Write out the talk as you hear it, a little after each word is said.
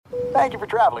Thank you for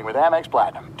traveling with Amex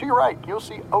Platinum. To your right, you'll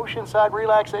see oceanside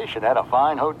relaxation at a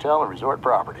fine hotel and resort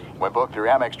property. When booked through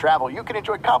Amex Travel, you can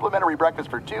enjoy complimentary breakfast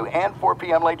for 2 and 4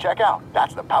 p.m. late checkout.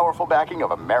 That's the powerful backing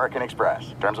of American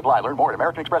Express. Terms apply. Learn more at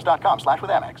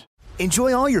americanexpress.com/withAmex.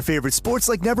 Enjoy all your favorite sports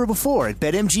like never before at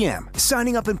BetMGM.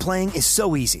 Signing up and playing is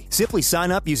so easy. Simply sign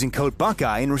up using code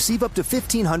Buckeye and receive up to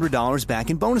 $1,500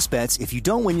 back in bonus bets if you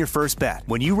don't win your first bet.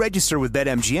 When you register with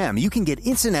BetMGM, you can get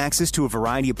instant access to a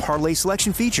variety of parlay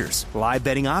selection features, live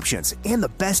betting options, and the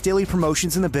best daily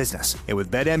promotions in the business. And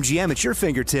with BetMGM at your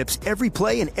fingertips, every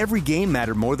play and every game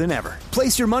matter more than ever.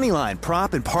 Place your moneyline,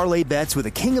 prop, and parlay bets with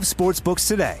the king of sportsbooks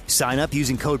today. Sign up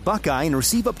using code Buckeye and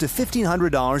receive up to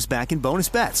 $1,500 back in bonus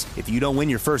bets if you don't win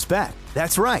your first bet.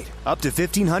 That's right, up to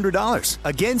 $1,500.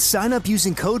 Again, sign up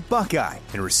using code Buckeye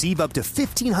and receive up to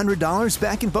 $1,500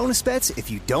 back in bonus bets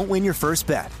if you don't win your first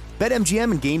bet.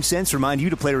 BetMGM and GameSense remind you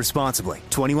to play responsibly.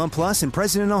 21 plus and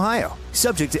present in Ohio.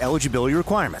 Subject to eligibility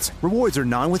requirements. Rewards are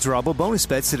non-withdrawable bonus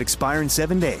bets that expire in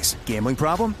 7 days. Gambling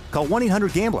problem? Call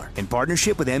 1-800-GAMBLER in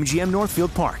partnership with MGM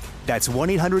Northfield Park. That's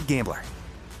 1-800-GAMBLER.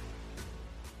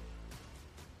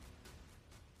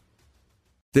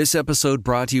 This episode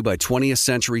brought to you by 20th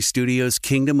Century Studios'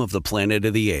 Kingdom of the Planet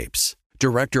of the Apes.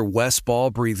 Director Wes Ball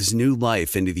breathes new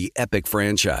life into the epic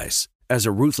franchise. As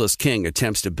a ruthless king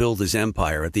attempts to build his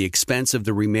empire at the expense of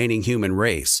the remaining human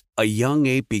race, a young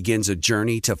ape begins a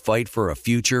journey to fight for a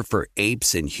future for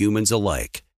apes and humans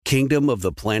alike. Kingdom of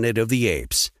the Planet of the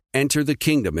Apes. Enter the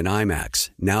kingdom in IMAX,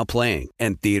 now playing,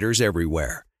 and theaters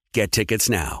everywhere. Get tickets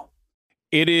now.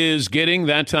 It is getting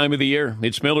that time of the year.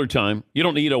 It's Miller time. You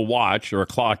don't need a watch or a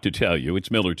clock to tell you. It's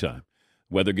Miller time.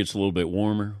 Weather gets a little bit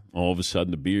warmer. All of a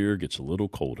sudden, the beer gets a little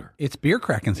colder. It's beer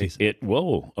cracking season.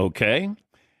 Whoa, okay.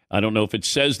 I don't know if it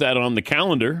says that on the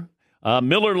calendar.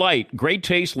 Miller Lite, great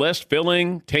taste, less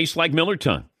filling, tastes like Miller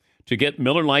time. To get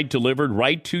Miller Lite delivered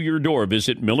right to your door,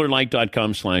 visit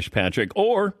MillerLite.com/Patrick,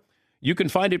 or you can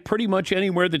find it pretty much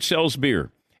anywhere that sells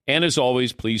beer. And as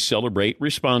always, please celebrate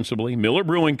responsibly. Miller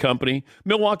Brewing Company,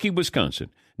 Milwaukee,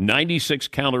 Wisconsin. 96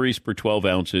 calories per 12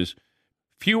 ounces.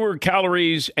 Fewer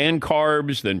calories and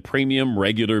carbs than premium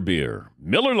regular beer.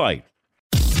 Miller Lite.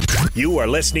 You are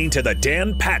listening to the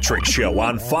Dan Patrick Show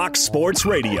on Fox Sports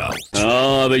Radio.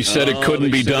 Oh, they said it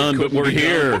couldn't be done, but we're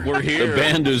here. The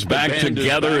band is back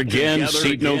together again.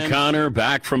 Seton O'Connor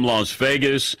back from Las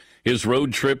Vegas. His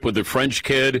road trip with the French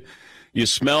kid. You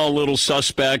smell a little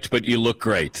suspect, but you look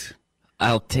great.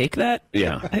 I'll take that.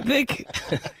 Yeah. I think.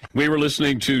 We were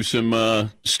listening to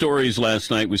some stories last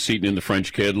night with Seton and the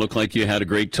French kid. Looked like you had a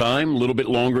great time, a little bit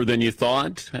longer than you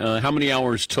thought. How many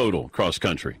hours total cross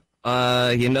country?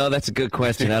 That's a good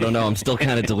question. I don't know. I'm still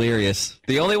kind of delirious.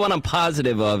 The only one I'm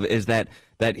positive of is that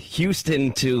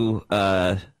Houston to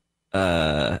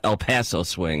El Paso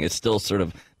swing is still sort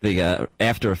of the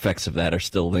after effects of that are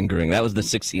still lingering. That was the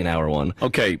 16-hour one.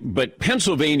 Okay, but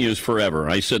Pennsylvania is forever.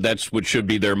 I said that's what should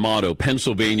be their motto.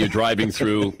 Pennsylvania driving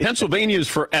through. Pennsylvania is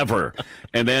forever.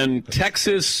 And then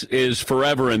Texas is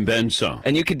forever and then some.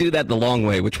 And you could do that the long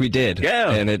way, which we did. Yeah.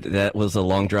 And that was a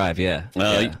long drive, yeah.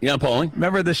 Yeah, Paulie?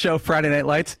 Remember the show Friday Night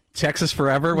Lights? Texas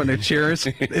Forever when it cheers?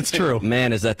 It's true.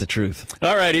 Man, is that the truth.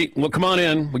 All righty. Well, come on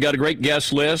in. We got a great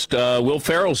guest list. Will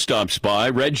Ferrell stops by.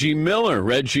 Reggie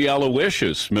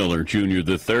Aloysius Miller Jr.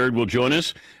 III will join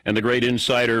us. And the great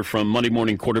insider from Monday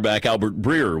Morning quarterback Albert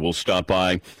Breer will stop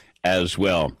by as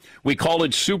well. We call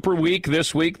it Super Week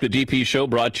this week. The DP Show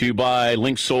brought to you by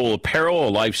Link Soul Apparel,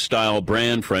 a lifestyle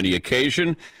brand for any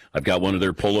occasion. I've got one of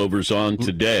their pullovers on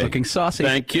today. Looking saucy.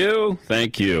 Thank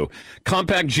you.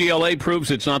 Compact GLA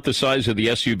proves it's not the size of the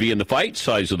SUV in the fight,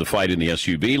 size of the fight in the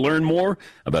SUV. Learn more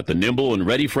about the nimble and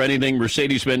ready-for-anything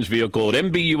Mercedes-Benz vehicle at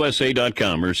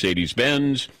MBUSA.com.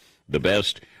 Mercedes-Benz, the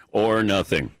best or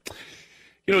nothing.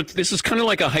 You know, this is kind of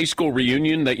like a high school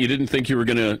reunion that you didn't think you were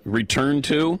going to return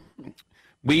to.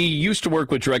 We used to work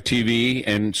with DirecTV,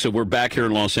 and so we're back here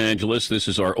in Los Angeles. This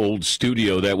is our old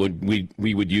studio that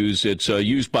we would use. It's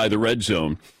used by the Red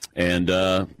Zone, and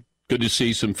good to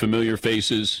see some familiar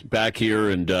faces back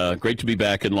here, and great to be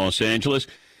back in Los Angeles.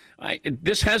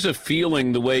 This has a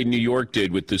feeling the way New York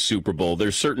did with the Super Bowl.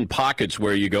 There's certain pockets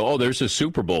where you go, oh, there's a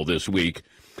Super Bowl this week,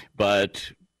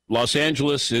 but Los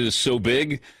Angeles is so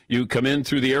big, you come in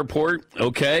through the airport,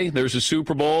 okay, there's a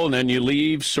Super Bowl, and then you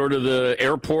leave sort of the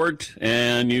airport,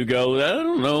 and you go, I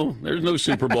don't know, there's no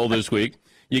Super Bowl this week.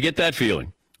 You get that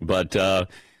feeling. But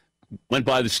went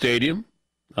by the stadium,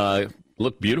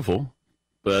 looked beautiful,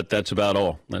 but that's about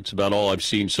all. That's about all I've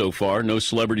seen so far. No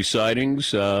celebrity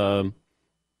sightings.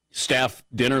 Staff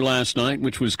dinner last night,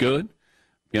 which was good.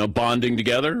 You know, bonding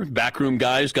together. Backroom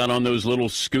guys got on those little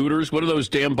scooters. What are those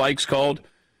damn bikes called?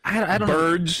 I don't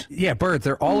Birds. know. Yeah, birds.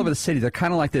 They're all over the city. They're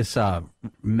kind of like this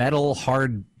metal,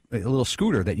 hard little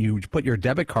scooter that you put your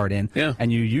debit card in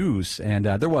and you use. And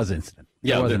there was an incident.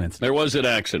 There was an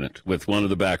accident with one of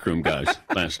the backroom guys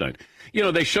last night. You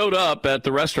know, they showed up at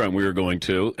the restaurant we were going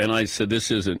to, and I said,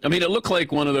 this isn't. I mean, it looked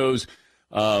like one of those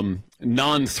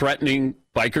non-threatening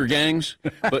biker gangs,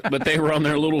 but they were on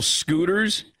their little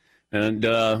scooters, and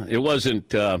it wasn't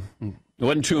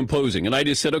too imposing. And I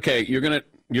just said, okay,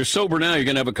 you're sober now. You're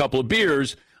gonna have a couple of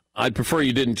beers. I'd prefer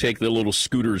you didn't take the little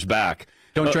scooters back.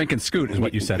 Don't drink and scoot is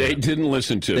what you said. They didn't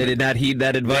listen to me. They did not heed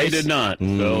that advice? They did not.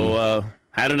 So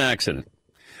had an accident.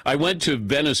 I went to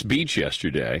Venice Beach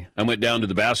yesterday. I went down to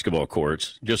the basketball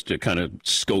courts just to kind of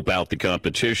scope out the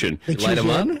competition. Light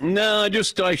them up? No,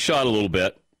 I shot a little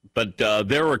bit. But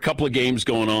there were a couple of games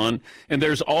going on, and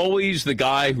there's always the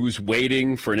guy who's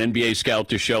waiting for an NBA scout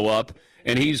to show up,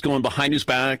 and he's going behind his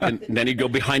back, and then he'd go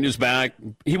behind his back.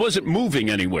 He wasn't moving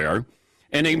anywhere,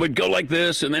 and he would go like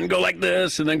this, and then go like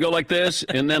this, and then go like this,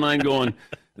 and then I'm going,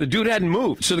 the dude hadn't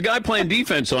moved. So the guy playing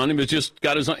defense on him has just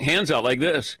got his hands out like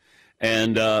this.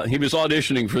 And he was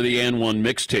auditioning for the And One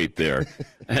mixtape there.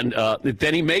 And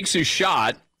then he makes his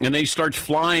shot, and then he starts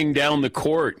flying down the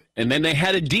court. And then they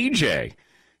had a DJ.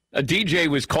 A DJ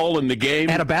was calling the game.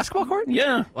 At a basketball court?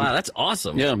 Yeah. Wow, that's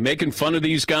awesome. Yeah, making fun of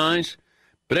these guys.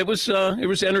 But it was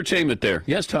entertainment there.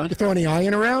 Yes, Todd? You throw any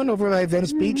iron around over at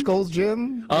Venice Beach, Gold's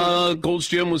Gym? Gold's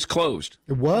Gym was closed.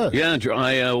 It was? Yeah,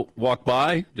 I walked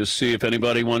by to see if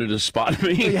anybody wanted to spot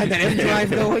me. You had the M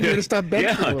drive going, you had to stop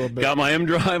benching a little bit. Got my M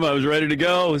drive. I was ready to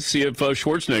go. See if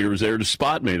Schwarzenegger was there to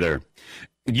spot me there.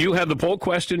 You have the poll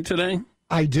question today?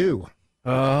 I do.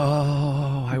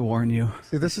 Oh, I warn you.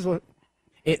 See, this is what...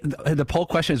 The poll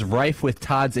question is rife with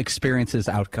Todd's experiences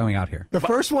coming out here. The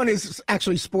first one is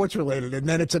actually sports related, and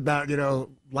then it's about,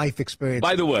 life experience.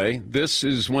 By the way, this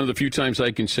is one of the few times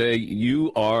I can say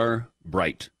you are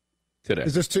bright today.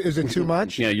 Is it too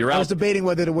much? Yeah, you're out. I was debating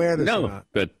whether to wear this or not.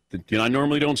 But I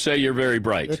normally don't say you're very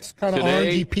bright. It's kind of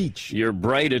orangey peach. You're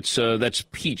bright. It's that's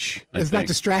peach. It's not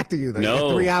distracting you, then.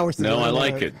 No. 3 hours to I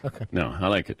like it. Okay. No, I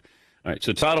like it. All right,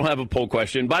 so Todd will have a poll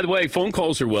question. By the way, phone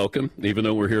calls are welcome, even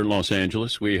though we're here in Los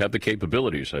Angeles. We have the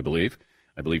capabilities, I believe.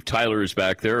 I believe Tyler is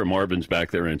back there, or Marvin's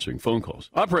back there answering phone calls.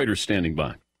 Operator's standing by.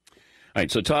 All right,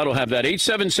 so Todd will have that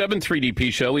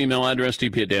 877-3DP Show, email address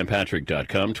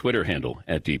dp@danpatrick.com, Twitter handle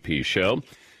 @DP Show.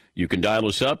 You can dial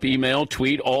us up, email,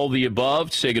 tweet, all the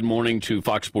above. Say good morning to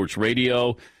Fox Sports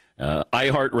Radio,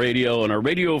 iHeartRadio, and our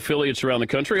radio affiliates around the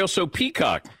country. Also,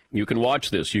 Peacock. You can watch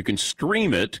this. You can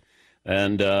stream it.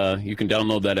 And you can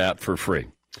download that app for free.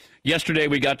 Yesterday,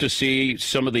 we got to see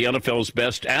some of the NFL's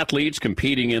best athletes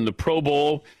competing in the Pro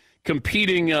Bowl.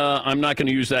 I'm not going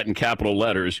to use that in capital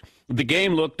letters. The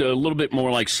game looked a little bit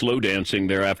more like slow dancing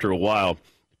there after a while.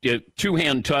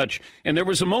 Two-hand touch. And there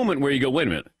was a moment where you go, wait a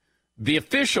minute. The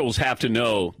officials have to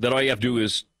know that all you have to do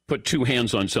is put two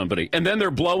hands on somebody. And then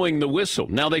they're blowing the whistle.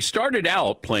 Now, they started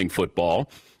out playing football,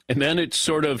 and then it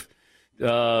sort of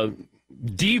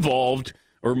devolved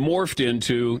or morphed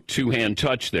into two-hand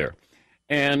touch there.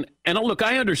 And look,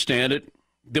 I understand it.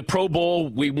 The Pro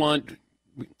Bowl,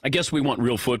 I guess we want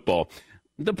real football.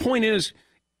 The point is,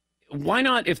 why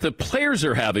not, if the players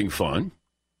are having fun,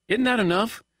 isn't that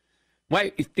enough?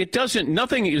 Why,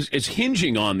 nothing is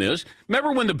hinging on this.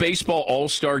 Remember when the baseball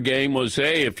all-star game was,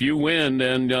 hey, if you win,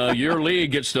 then your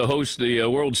league gets to host the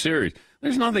World Series.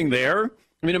 There's nothing there.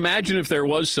 I mean, imagine if there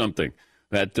was something.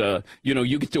 That,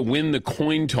 you get to win the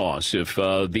coin toss if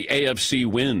the AFC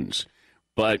wins.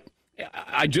 But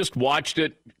I just watched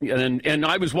it, and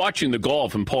I was watching the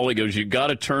golf, and Paulie goes, you got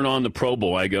to turn on the Pro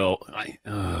Bowl. I go,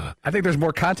 I think there's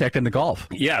more contact in the golf.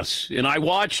 Yes, and I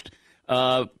watched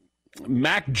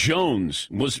Mac Jones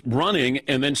was running,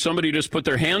 and then somebody just put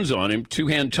their hands on him,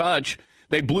 two-hand touch.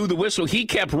 They blew the whistle. He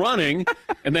kept running,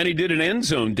 and then he did an end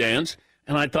zone dance.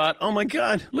 And I thought, oh, my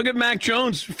God, look at Mac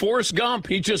Jones, Forrest Gump.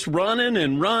 He's just running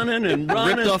and running and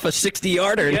running. Ripped off a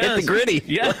 60-yarder and hit the gritty.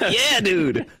 Yes. Yeah,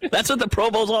 dude. That's what the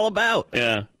Pro Bowl's all about.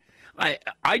 Yeah.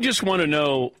 I just want to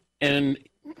know, and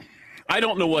I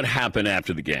don't know what happened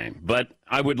after the game, but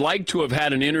I would like to have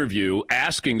had an interview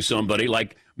asking somebody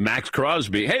like Max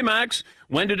Crosby, hey, Max,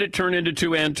 when did it turn into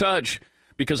two-hand touch?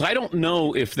 Because I don't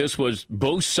know if this was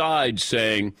both sides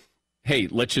saying, hey,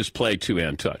 let's just play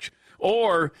two-hand touch.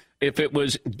 Or if it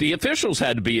was the officials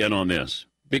had to be in on this.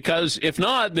 Because if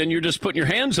not, then you're just putting your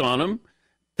hands on them.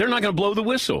 They're not going to blow the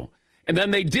whistle. And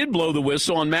then they did blow the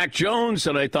whistle on Mac Jones,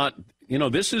 and I thought,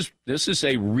 this is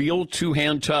a real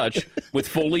two-hand touch with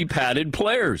fully padded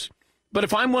players. But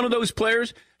if I'm one of those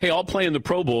players, hey, I'll play in the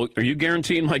Pro Bowl. Are you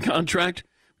guaranteeing my contract?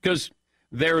 Because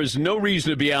there is no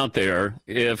reason to be out there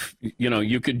if,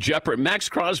 you could jeopardize. Max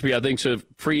Crosby, I think, is a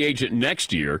free agent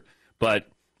next year, but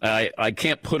I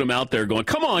can't put him out there going,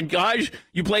 come on, guys,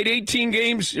 you played 18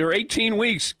 games or 18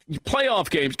 weeks, playoff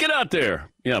games, get out there.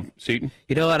 Yeah, Seton.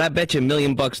 You know what? I bet you $1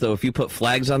 million, though, if you put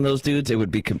flags on those dudes, it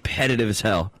would be competitive as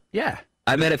hell. Yeah.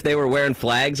 I bet if they were wearing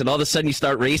flags and all of a sudden you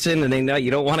start racing and they know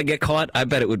you don't want to get caught, I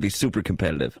bet it would be super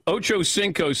competitive. Ocho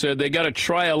Cinco said they got to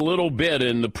try a little bit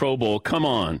in the Pro Bowl. Come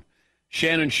on.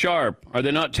 Shannon Sharp, are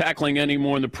they not tackling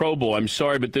anymore in the Pro Bowl? I'm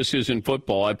sorry, but this isn't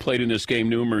football. I played in this game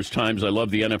numerous times. I love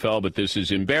the NFL, but this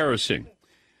is embarrassing.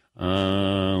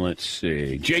 Let's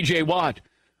see. J.J. Watt.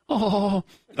 Oh,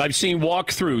 I've seen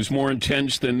walkthroughs more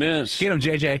intense than this. Get him,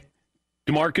 J.J.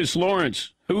 DeMarcus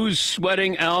Lawrence. Who's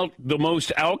sweating out the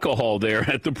most alcohol there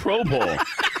at the Pro Bowl?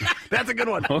 That's a good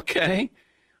one. Okay.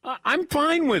 I'm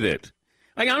fine with it.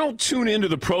 I don't tune into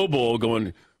the Pro Bowl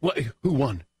going, what? Who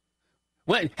won?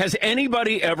 What? Has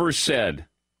anybody ever said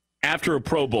after a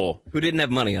Pro Bowl? Who didn't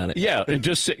have money on it? Yeah, and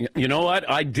just say, you know what?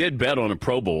 I did bet on a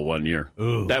Pro Bowl one year.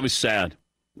 Ooh. That was sad.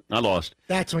 I lost.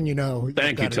 That's when you know.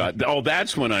 Thank you, Todd. Oh,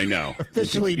 that's when I know.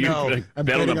 Officially know. I'm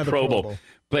bet on betting a on the Pro Bowl.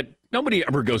 But nobody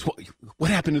ever goes,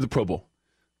 what happened to the Pro Bowl?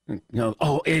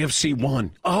 AFC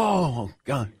won. Oh,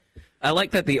 God. I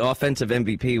like that the offensive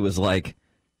MVP was like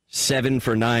 7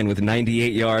 for 9 with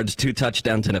 98 yards, 2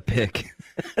 touchdowns, and a pick.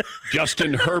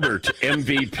 Justin Herbert,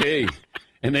 MVP.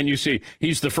 And then you see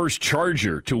he's the first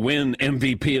Charger to win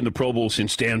MVP in the Pro Bowl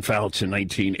since Dan Fouts in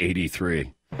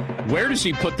 1983. Where does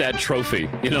he put that trophy?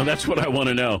 That's what I want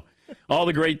to know. All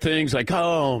the great things like,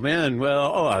 oh, man,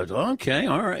 okay,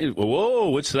 all right. Whoa,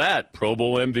 what's that? Pro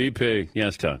Bowl MVP.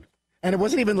 Yes, Todd. And it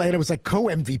wasn't even later. It was like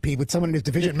co-MVP with someone in his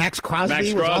division. Max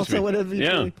Crosby was also an MVP.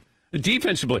 Yeah.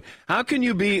 Defensively. How can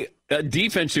you be a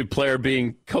defensive player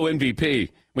being co-MVP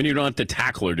when you don't have to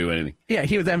tackle or do anything? Yeah,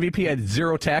 he was MVP at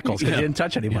 0 tackles because he didn't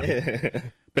touch anybody.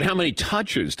 But how many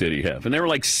touches did he have? And there were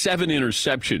like 7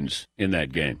 interceptions in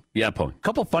that game. Yeah, Paul. A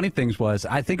couple funny things was,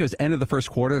 I think it was end of the first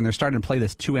quarter, and they're starting to play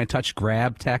this 2-hand touch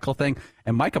grab tackle thing,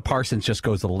 and Micah Parsons just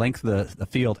goes the length of the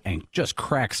field and just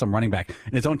cracks some running back.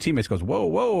 And his own teammates goes,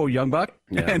 whoa, young buck,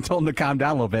 and told him to calm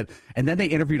down a little bit. And then they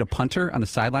interviewed a punter on the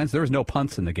sidelines. There was no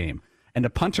punts in the game. And the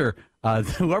punter,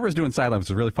 whoever was doing sidelines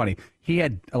was really funny. He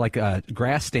had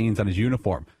grass stains on his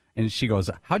uniform. And she goes,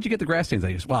 how'd you get the grass stains?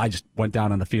 I just went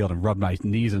down on the field and rubbed my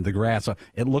knees into the grass. So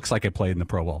it looks like I played in the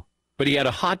Pro Bowl. But he had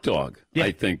a hot dog,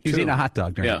 I think, he was eating a hot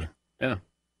dog during the game. Yeah.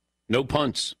 No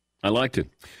punts. I liked it.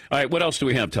 All right, what else do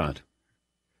we have, Todd?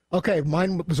 Okay,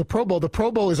 mine was a Pro Bowl. The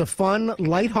Pro Bowl is a fun,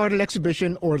 lighthearted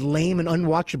exhibition, or lame and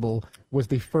unwatchable was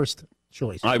the first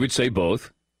choice. I would say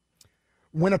both.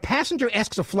 When a passenger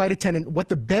asks a flight attendant what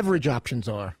the beverage options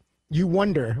are, you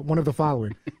wonder one of the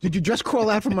following. Did you just crawl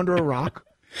out from under a rock?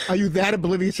 Are you that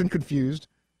oblivious and confused?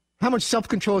 How much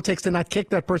self-control it takes to not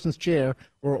kick that person's chair,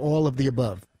 or all of the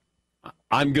above?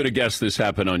 I'm going to guess this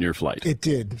happened on your flight. It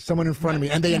did. Someone in front of me.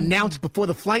 And they announced before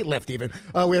the flight left even.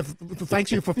 We have,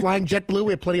 thanks you for flying JetBlue.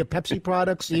 We have plenty of Pepsi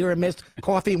products, Sierra Mist,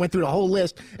 coffee, went through the whole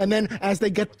list. And then as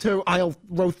they get to aisle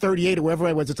row 38 or wherever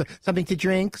I was, it's something to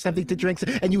drink.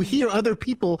 And you hear other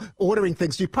people ordering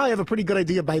things. So you probably have a pretty good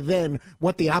idea by then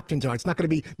what the options are. It's not going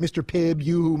to be Mr. Pibb,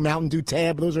 Yoo-Hoo, Mountain Dew,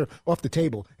 Tab. Those are off the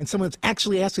table. And someone's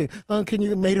actually asking, can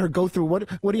you make her go through,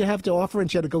 what do you have to offer? And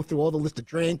she had to go through all the list of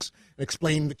drinks and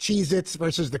explain the Cheez-Its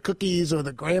versus the cookies or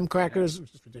the graham crackers. It's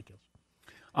just ridiculous.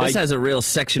 This has a real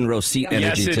section row seat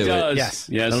energy to it. Yes,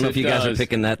 I don't know if you guys are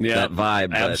picking that vibe.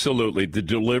 But. Absolutely. The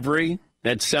delivery,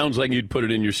 that sounds like you'd put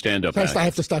it in your stand-up act. I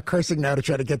have to start cursing now to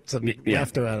try to get some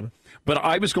laughter out of it. But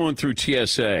I was going through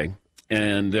TSA,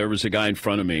 and there was a guy in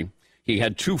front of me. He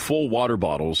had 2 full water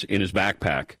bottles in his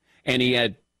backpack, and he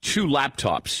had 2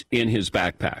 laptops in his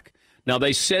backpack. Now,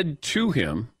 they said to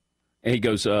him, and he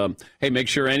goes, hey, make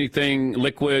sure anything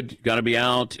liquid, got to be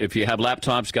out. If you have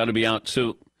laptops, got to be out.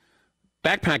 So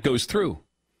backpack goes through.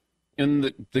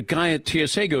 And the guy at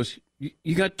TSA goes,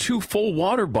 you got 2 full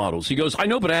water bottles. He goes, I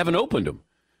know, but I haven't opened them.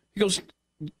 He goes,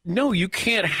 no, you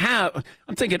can't have.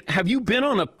 I'm thinking, have you been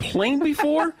on a plane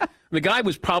before? The guy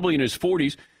was probably in his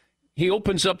 40s. He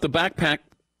opens up the backpack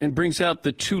and brings out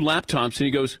the 2 laptops, and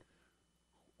he goes,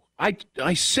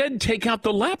 I said take out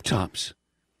the laptops.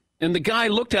 And the guy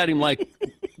looked at him like,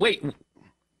 wait,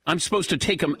 I'm supposed to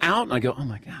take them out? And I go, oh,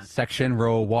 my God. Section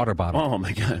row water bottle. Oh,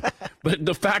 my God. But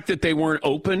the fact that they weren't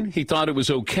open, he thought it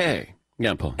was okay.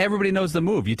 Yeah, Paul. Everybody knows the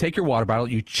move. You take your water bottle,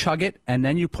 you chug it, and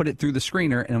then you put it through the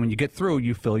screener, and when you get through,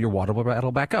 you fill your water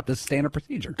bottle back up. This is standard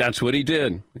procedure. That's what he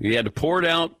did. He had to pour it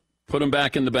out, put them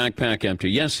back in the backpack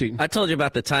empty. Yes, I told you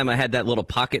about the time I had that little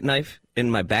pocket knife in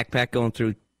my backpack going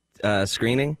through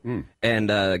screening, and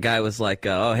the guy was like,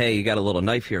 "Oh, hey, you got a little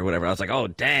knife here or whatever." I was like, "Oh,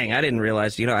 dang, I didn't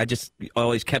realize. I just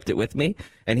always kept it with me."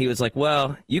 And he was like,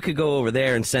 "Well, you could go over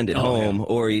there and send it home,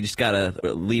 or you just gotta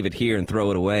leave it here and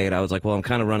throw it away." And I was like, "Well, I'm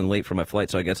kind of running late for my flight,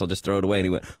 so I guess I'll just throw it away." And he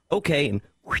went, "Okay," and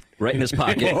right in his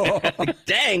pocket. Like,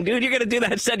 dang, dude, you're gonna do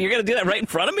that? Said you're gonna do that right in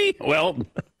front of me? Well,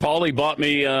 Paulie bought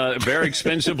me a very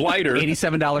expensive lighter,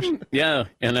 $87. Yeah,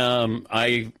 and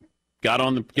I got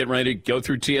on getting ready to go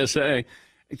through TSA.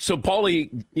 So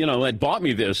Paulie, had bought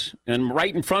me this, and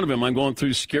right in front of him, I'm going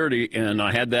through security, and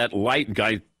I had that light.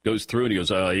 Guy goes through, and he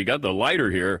goes, "You got the lighter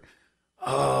here."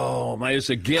 Oh, it's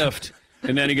a gift.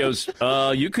 And then he goes,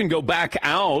 "You can go back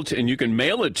out, and you can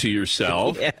mail it to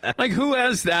yourself." Yeah. Like, who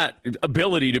has that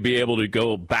ability to be able to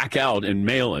go back out and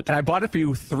mail it? And I bought it for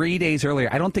you 3 days earlier.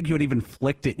 I don't think you had even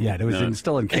flicked it yet. It was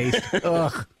still encased.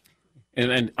 Ugh.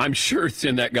 And I'm sure it's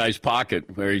in that guy's pocket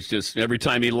where he's just, every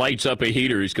time he lights up a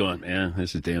heater, he's going, "Man,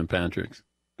 this is Dan Patrick's."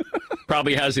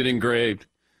 Probably has it engraved.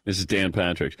 This is Dan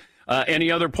Patrick's. Any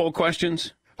other poll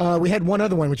questions? We had one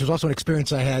other one, which was also an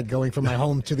experience I had going from my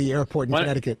home to the airport in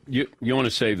Connecticut. You want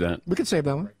to save that? We could save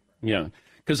that one. Yeah,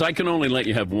 because I can only let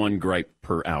you have one gripe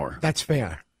per hour. That's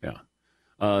fair.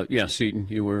 Yeah. Seton,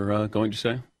 you were going to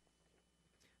say? I'm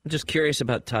just curious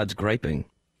about Todd's griping.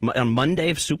 On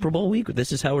Monday of Super Bowl week,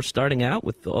 this is how we're starting out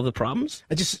with all the problems?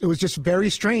 It was just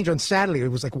very strange on Saturday. It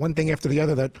was like one thing after the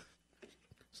other that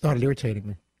started irritating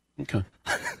me. Okay.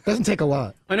 Doesn't take a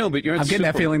lot. I know, but I'm getting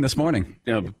that feeling this morning.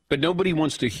 Yeah, but nobody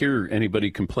wants to hear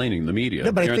anybody complaining, the media.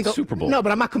 No, but you're at the Super Bowl. No,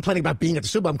 but I'm not complaining about being at the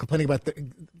Super Bowl. I'm complaining about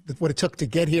what it took to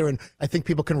get here, and I think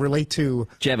people can relate to.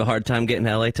 Did you have a hard time getting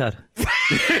to L.A., Todd?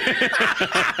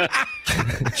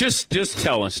 Just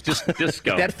tell us. Just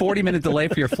go. That 40-minute delay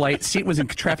for your flight, Seton was in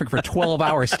traffic for 12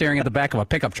 hours staring at the back of a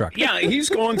pickup truck. Yeah, he's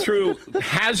going through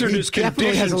hazardous He definitely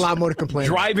conditions. has a lot more to complain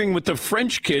about. Driving with the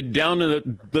French kid down to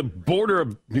the border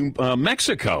of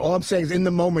Mexico. All I'm saying is in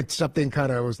the moment, something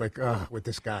kind of was like, with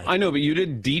this guy. I know, but you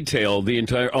didn't detail the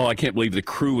entire, I can't believe the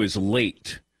crew is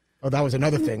late. Oh, that was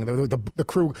another thing. The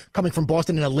crew coming from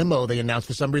Boston in a limo, they announced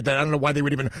for some reason. I don't know why they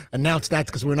would even announce that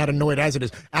because we're not annoyed as it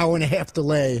is. Hour and a half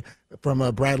delay from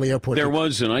Bradley Airport. There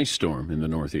was an ice storm in the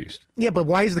Northeast. Yeah, but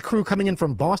why is the crew coming in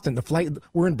from Boston? The flight,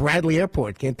 we're in Bradley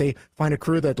Airport. Can't they find a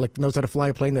crew that knows how to fly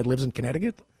a plane that lives in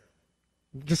Connecticut?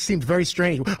 It just seems very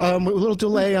strange. A little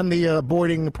delay on the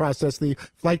boarding process. The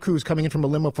flight crew is coming in from a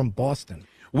limo from Boston.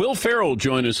 Will Ferrell will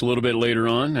join us a little bit later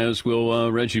on, as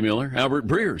will Reggie Miller. Albert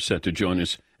Breer set to join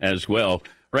us as well.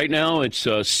 Right now, it's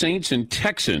Saints and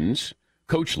Texans,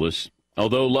 coachless,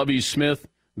 although Lovie Smith,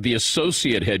 the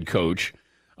associate head coach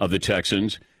of the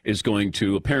Texans, is going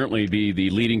to apparently be the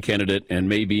leading candidate and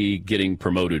maybe getting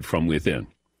promoted from within,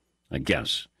 I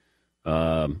guess.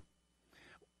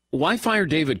 Why fire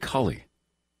David Culley?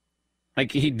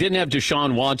 Like, he didn't have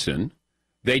Deshaun Watson.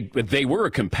 They were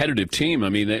a competitive team. I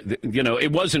mean,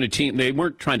 it wasn't a team. They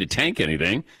weren't trying to tank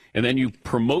anything. And then you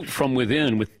promote from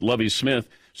within with Lovie Smith.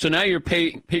 So now you're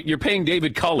paying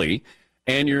David Culley,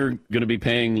 and you're going to be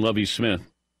paying Lovie Smith.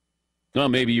 Well,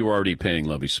 maybe you were already paying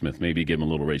Lovie Smith. Maybe give him a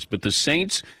little raise. But the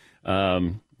Saints,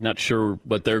 not sure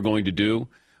what they're going to do.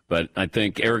 But I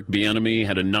think Eric Bieniemy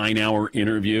had a 9-hour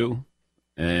interview.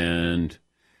 And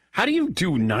how do you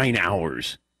do 9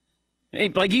 hours?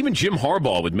 Like, even Jim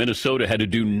Harbaugh with Minnesota had to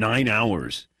do 9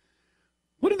 hours.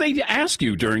 What did they ask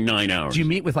you during 9 hours? Do you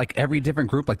meet with, like, every different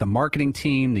group, like the marketing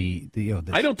team,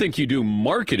 I don't think you do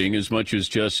marketing as much as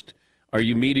just, are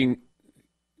you meeting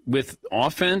with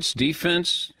offense,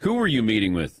 defense? Who are you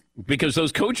meeting with? Because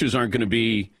those coaches aren't going to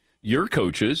be your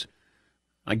coaches.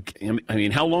 I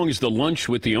mean, how long is the lunch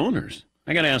with the owners?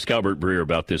 I got to ask Albert Breer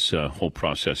about this whole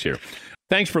process here.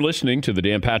 Thanks for listening to the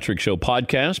Dan Patrick Show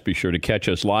podcast. Be sure to catch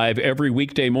us live every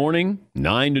weekday morning,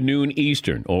 9 to noon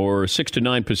Eastern or 6 to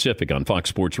 9 Pacific on Fox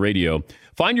Sports Radio.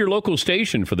 Find your local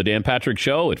station for the Dan Patrick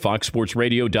Show at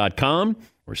foxsportsradio.com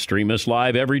or stream us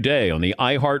live every day on the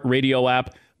iHeartRadio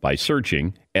app by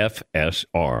searching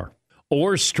FSR.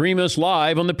 Or stream us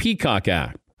live on the Peacock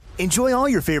app. Enjoy all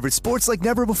your favorite sports like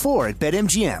never before at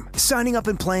BetMGM. Signing up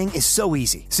and playing is so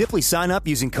easy. Simply sign up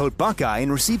using code Buckeye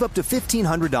and receive up to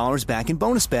 $1,500 back in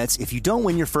bonus bets if you don't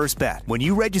win your first bet. When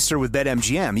you register with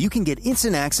BetMGM, you can get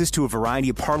instant access to a variety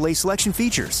of parlay selection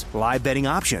features, live betting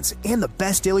options, and the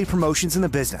best daily promotions in the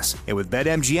business. And with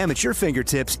BetMGM at your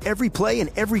fingertips, every play and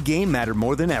every game matter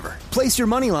more than ever. Place your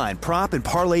moneyline, prop, and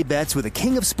parlay bets with the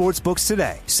king of sportsbooks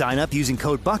today. Sign up using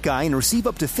code Buckeye and receive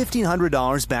up to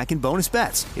 $1,500 back in bonus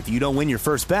bets if you don't win your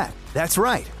first bet. That's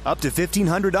right, up to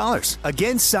 $1,500.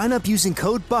 Again, sign up using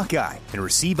code Buckeye and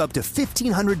receive up to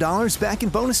 $1,500 back in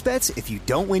bonus bets if you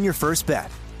don't win your first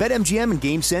bet. BetMGM and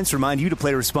GameSense remind you to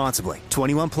play responsibly.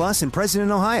 21 plus and present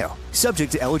in Ohio.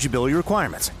 Subject to eligibility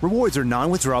requirements. Rewards are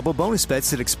non-withdrawable bonus bets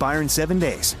that expire in 7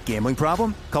 days. Gambling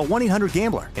problem? Call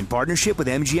 1-800-GAMBLER in partnership with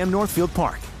MGM Northfield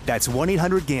Park. That's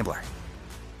 1-800-GAMBLER.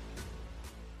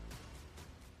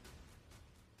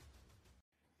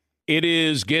 It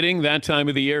is getting that time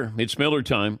of the year. It's Miller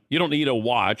time. You don't need a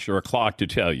watch or a clock to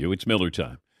tell you. It's Miller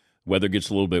time. Weather gets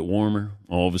a little bit warmer.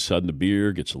 All of a sudden, the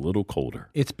beer gets a little colder.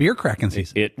 It's beer cracking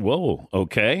season. Whoa,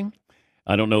 okay.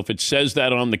 I don't know if it says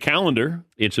that on the calendar.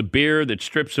 It's a beer that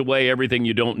strips away everything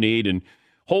you don't need and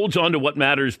holds on to what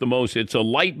matters the most. It's a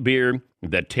light beer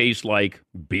that tastes like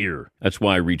beer. That's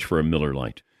why I reach for a Miller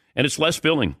Lite. And it's less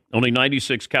filling, only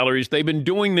 96 calories. They've been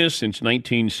doing this since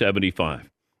 1975.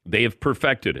 They have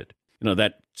perfected it. You know,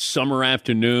 that summer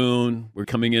afternoon, we're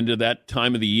coming into that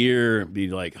time of the year, be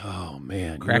like, oh,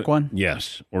 man. Crack one?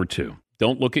 Yes, or two.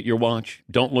 Don't look at your watch.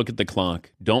 Don't look at the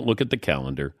clock. Don't look at the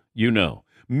calendar. You know.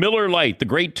 Miller Lite, the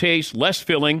great taste, less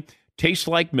filling, tastes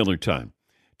like Miller time.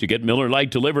 To get Miller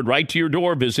Lite delivered right to your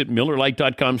door, visit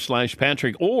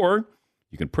MillerLite.com/Patrick, or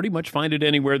you can pretty much find it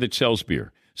anywhere that sells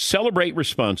beer. Celebrate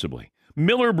responsibly.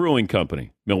 Miller Brewing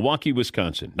Company, Milwaukee,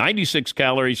 Wisconsin. 96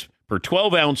 calories per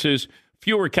 12 ounces.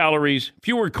 Fewer calories,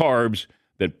 fewer carbs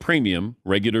than premium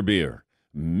regular beer.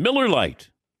 Miller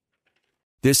Lite.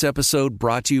 This episode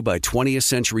brought to you by 20th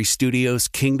Century Studios'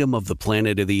 Kingdom of the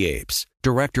Planet of the Apes.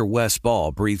 Director Wes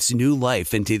Ball breathes new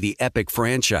life into the epic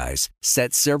franchise,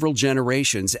 set several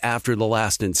generations after the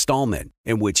last installment,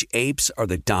 in which apes are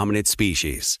the dominant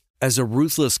species. As a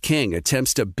ruthless king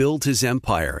attempts to build his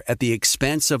empire at the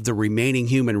expense of the remaining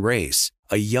human race,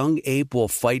 a young ape will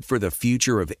fight for the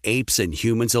future of apes and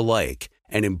humans alike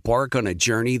and embark on a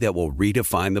journey that will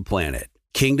redefine the planet.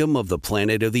 Kingdom of the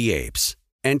Planet of the Apes.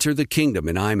 Enter the kingdom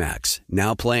in IMAX,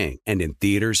 now playing and in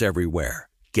theaters everywhere.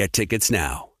 Get tickets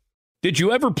now. Did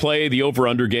you ever play the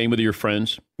over-under game with your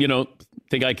friends? You know,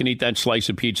 think I can eat that slice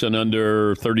of pizza in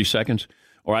under 30 seconds?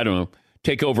 Or I don't know,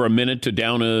 take over a minute to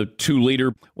down a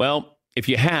 2-liter? Well, if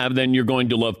you have, then you're going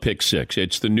to love Pick Six.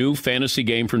 It's the new fantasy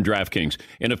game from DraftKings,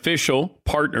 an official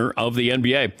partner of the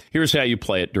NBA. Here's how you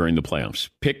play it during the playoffs.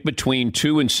 Pick between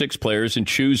 2 and 6 players and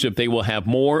choose if they will have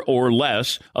more or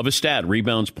less of a stat,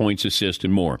 rebounds, points, assists,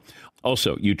 and more.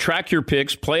 Also, you track your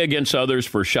picks, play against others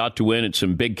for a shot to win and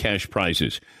some big cash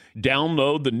prizes.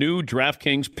 Download the new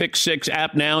DraftKings Pick 6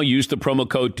 app now. Use the promo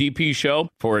code DPSHOW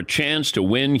for a chance to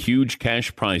win huge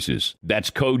cash prizes. That's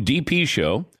code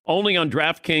DPSHOW. Only on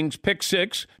DraftKings Pick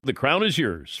 6. The crown is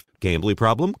yours. Gambling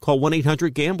problem? Call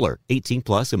 1-800-GAMBLER. 18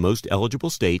 plus in most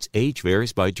eligible states. Age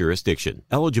varies by jurisdiction.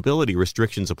 Eligibility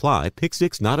restrictions apply. Pick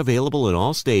 6 not available in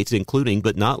all states, including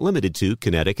but not limited to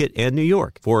Connecticut and New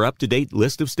York. For up-to-date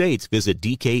list of states, visit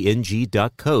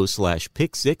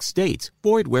dkng.co/pick6states.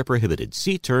 Void where prohibited.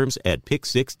 See terms at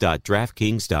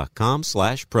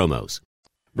pick6.draftkings.com/promos.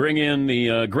 Bring in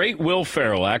the great Will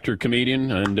Ferrell, actor,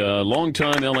 comedian, and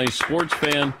longtime L.A. sports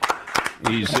fan.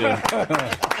 He's he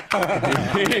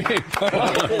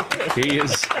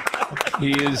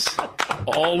is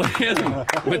all in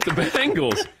with the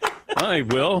Bengals. Hi,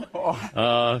 Will.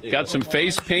 Got some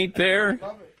face paint there.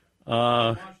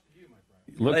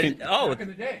 Looking.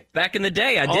 Back in the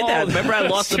day, I did that. Remember, I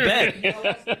lost the bet,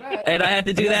 and I had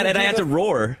to do that, and I had to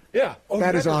roar. Yeah,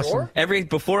 that is awesome.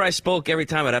 Before I spoke, every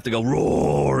time I'd have to go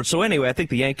roar. So anyway, I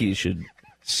think the Yankees should.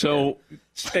 So,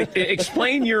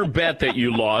 explain your bet that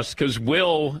you lost, because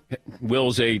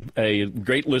Will's a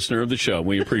great listener of the show.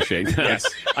 We appreciate that. Yes.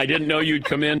 I didn't know you'd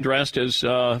come in dressed as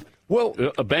a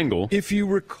Bengal. If you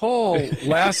recall,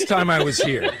 last time I was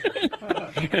here,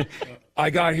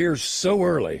 I got here so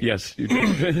early. Yes, you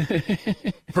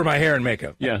did. For my hair and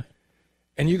makeup. Yeah.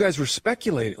 And you guys were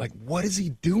speculating, like, what is he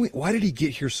doing? Why did he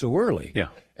get here so early? Yeah.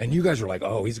 And you guys were like,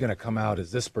 oh, he's going to come out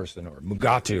as this person or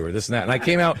Mugatu or this and that. And I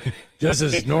came out just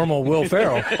as normal Will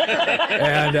Ferrell.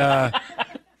 And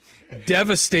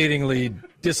devastatingly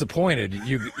disappointed.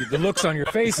 The looks on your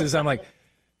faces, I'm like,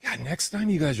 God, next time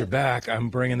you guys are back, I'm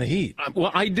bringing the heat. Well,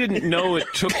 I didn't know it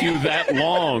took you that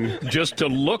long just to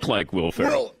look like Will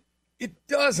Ferrell. Well, it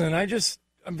doesn't.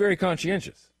 I'm very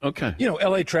conscientious. Okay. You know,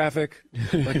 L.A. traffic.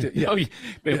 Yeah. Oh,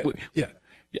 Yeah.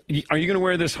 Are you going to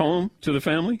wear this home to the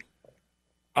family?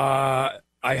 I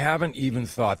haven't even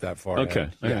thought that far. Okay.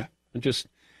 Yeah. Just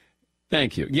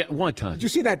thank you. Yeah, one time. Did you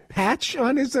see that patch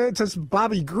on his? It says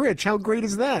Bobby Gritch. How great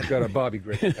is that? Got a Bobby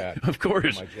Gritch patch. Of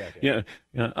course. On my jacket.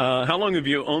 Yeah. How long have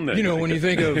you owned that? You know, when you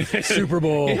think of Super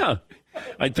Bowl. Yeah.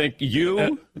 I think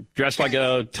you dressed like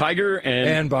a tiger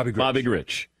and Bobby Gritch. Bobby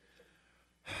Gritch.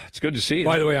 It's good to see you.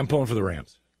 By the way, I'm pulling for the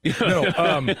Rams.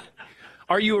 No.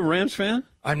 Are you a Rams fan?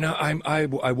 I'm not. I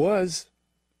was.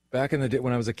 back in the day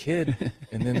when I was a kid,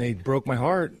 and then they broke my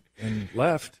heart and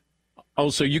left. Oh,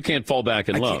 so you can't fall back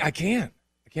in love? I can't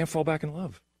fall back in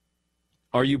love.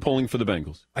 Are you pulling for the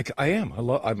Bengals? I am.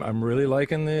 I'm really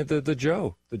liking the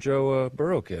Joe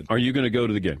Burrow kid. Are you going to go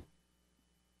to the game?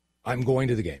 I'm going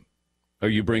to the game. Are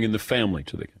you bringing the family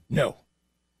to the game?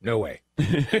 No way.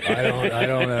 I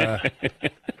don't.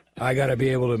 I got to be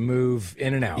able to move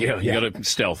in and out. Yeah, you got to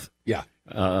stealth. Yeah.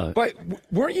 But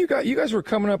weren't you guys? You guys were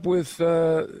coming up with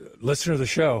listener of the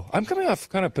show. I'm coming off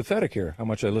kind of pathetic here. How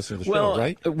much I listen to the show,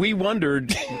 right? We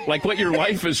wondered, like, what your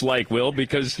life is like, Will,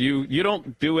 because you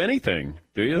don't do anything,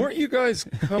 do you? Weren't you guys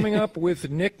coming up with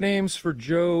nicknames for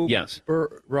Joe? Yes.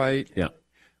 Right. Yeah.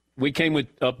 We came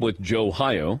up with Joe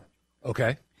Hio.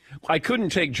 Okay. I couldn't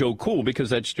take Joe Cool because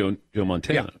that's Joe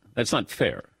Montana. Yeah. That's not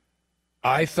fair.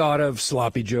 I thought of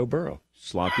Sloppy Joe Burrow.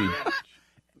 Sloppy.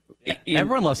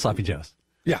 Everyone loves Sloppy Joes.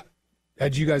 Yeah.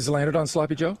 Had you guys landed on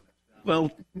Sloppy Joe?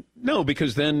 Well, no,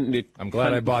 because then I'm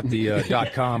glad I bought the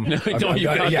 .com. No,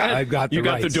 I got the You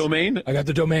got rights. the domain? I got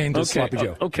the domain to Sloppy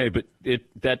Joe. Okay, but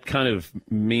that kind of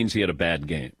means he had a bad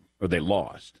game or they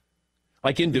lost.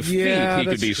 Like in defeat, he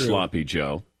could be true. Sloppy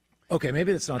Joe. Okay,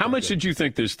 maybe that's not. How much did you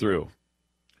think this through?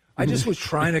 I just was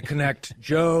trying to connect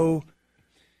Joe.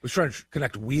 Was trying to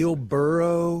connect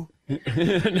Wheelburrow.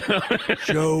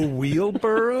 Joe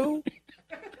Wheelburrow.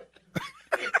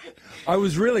 I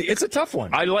was really. It's a tough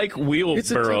one. I like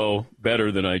Wheelburrow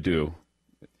better than I do.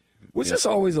 Was this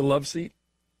always a love seat?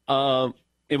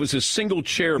 It was a single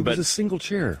chair, It was a single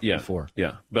chair before.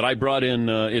 Yeah, but I brought in.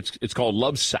 It's called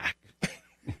Love Sack.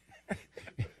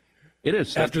 It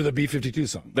is after the B-52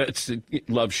 song. That's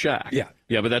Love Shack.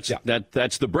 Yeah, but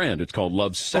that's the brand. It's called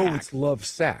Love Sack. Oh, it's Love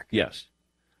Sack. Yes.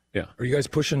 Yeah. Are you guys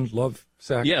pushing Love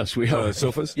Sack? Yes, we are.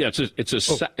 Sofas. Yeah, it's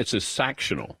a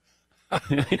sectional.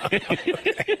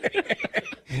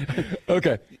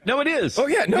 Okay. No, it is. Oh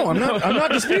yeah, no, I'm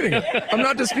not disputing it. I'm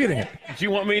not disputing it. Do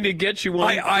you want me to get you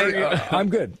one? I'm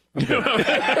good.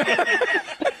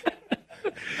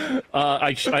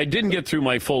 I didn't get through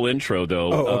my full intro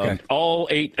though. Oh, okay. All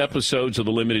 8 episodes of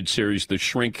the limited series "The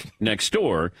Shrink Next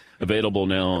Door" available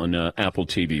now on Apple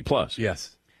TV Plus.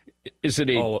 Yes. Is it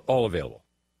all available?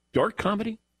 Dark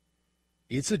comedy?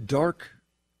 It's a dark.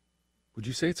 Would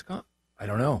you say it's a I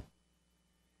don't know.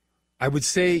 I would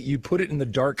say you put it in the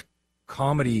dark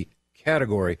comedy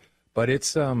category, but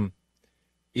it's a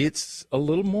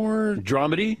little more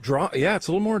dramedy. Yeah, it's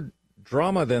a little more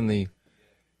drama than the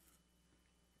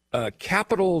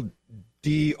capital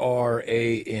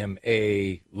DRAMA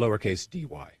lowercase dy.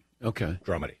 Okay,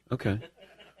 dramedy. Okay.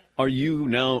 Are you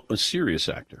now a serious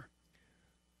actor?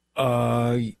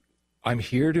 I'm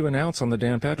here to announce on the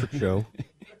Dan Patrick Show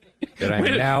that I'm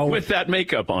now with that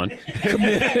makeup on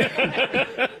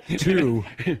committed to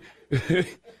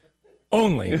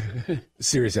only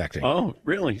serious acting. Oh,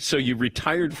 really? So you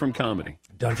retired from comedy?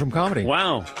 Done from comedy.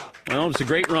 Wow. Well, it's a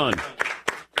great run. It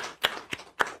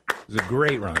was a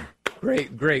great run.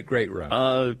 Great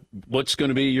run. What's going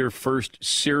to be your first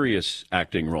serious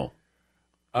acting role?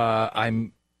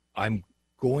 I'm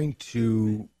going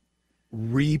to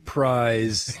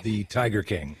reprise the Tiger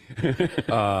King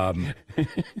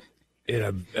in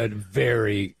a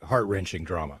very heart-wrenching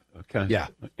drama. Okay. Yeah.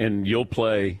 And you'll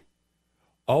play?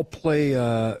 I'll play,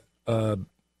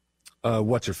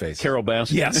 what's her face? Carol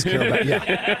Baskin? Yes, Carol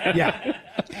Baskin. Yeah.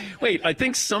 Wait, I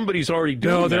think somebody's already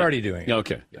doing No, that. they're already doing it.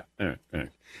 Okay. Yeah. All right.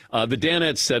 The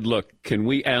Danettes said, look, can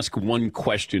we ask one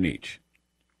question each?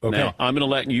 Okay. Now, I'm going to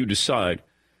let you decide.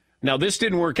 Now, this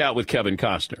didn't work out with Kevin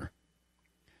Costner.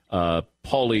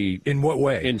 Paulie. In what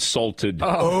way? Insulted.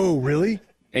 Oh, really?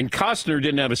 And Costner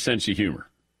didn't have a sense of humor.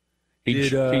 He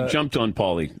jumped on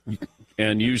Paulie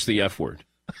and used the F word.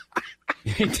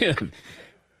 He did.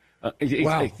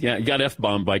 Wow. Yeah, he got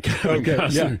F-bombed by Kevin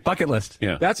Costner. Yeah. Bucket list.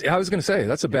 Yeah. I was going to say,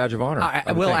 that's a badge of honor.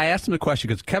 I asked him the question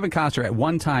because Kevin Costner at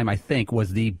one time, I think,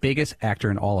 was the biggest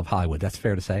actor in all of Hollywood. That's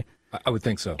fair to say. I would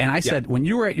think so. And I said, when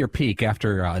you were at your peak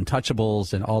after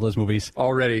Untouchables and all those movies.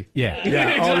 Already. Yeah.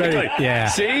 Already. Yeah.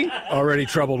 See? Already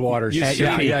troubled waters.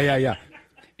 Yeah.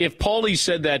 If Paulie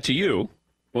said that to you,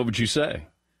 what would you say?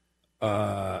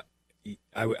 I'd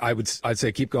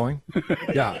say keep going.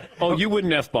 Yeah. Oh, you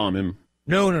wouldn't F-bomb him?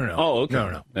 No. Oh, okay.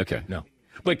 No. Okay. No.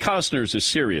 But Costner's a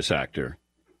serious actor.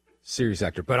 Serious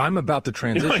actor. But I'm about to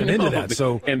transition into that.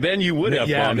 So and then you would F-bomb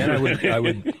Yeah, then him. I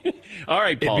would. All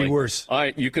right, Paulie. It'd be worse. All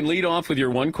right, you can lead off with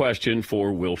your one question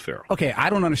for Will Ferrell. Okay,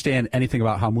 I don't understand anything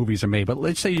about how movies are made, but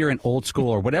let's say you're in old school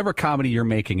or whatever comedy you're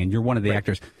making and you're one of the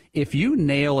actors. If you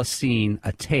nail a scene,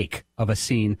 a take of a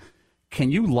scene,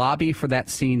 can you lobby for that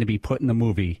scene to be put in the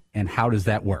movie, and how does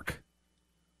that work?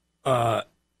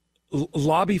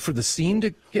 lobby for the scene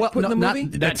to get put in the movie?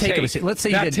 Not that take of a scene. Let's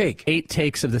say you did 8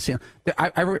 takes of the scene.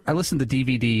 I listened to the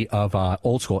DVD of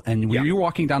Old School, and when you were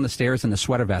walking down the stairs in the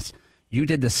sweater vest, you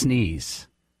did the sneeze,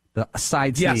 the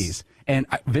side sneeze. And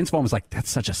Vince Vaughn was like, "That's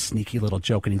such a sneaky little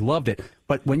joke," and he loved it.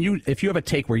 But if you have a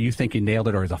take where you think you nailed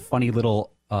it, or is a funny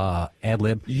little ad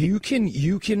lib, you can.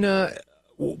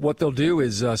 What they'll do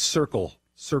is circle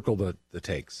the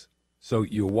takes. So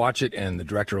you watch it, and the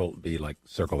director will be like,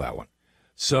 "Circle that one."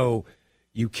 So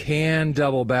you can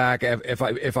double back.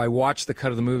 If I watch the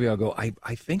cut of the movie, I'll go,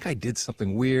 I think I did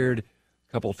something weird.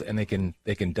 And they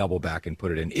can double back and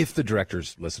put it in if the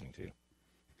director's listening to you.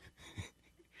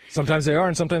 Sometimes they are,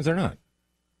 and sometimes they're not.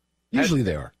 Usually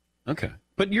they are. Okay,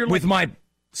 but you're with my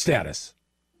status.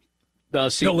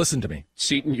 They'll listen to me.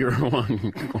 Seton, your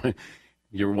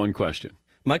one question.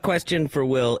 My question for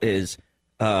Will is,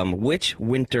 which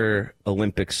Winter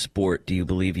Olympic sport do you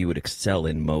believe you would excel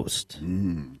in most?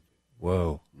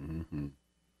 Whoa. Mm-hmm.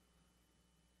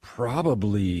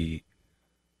 Probably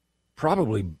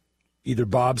either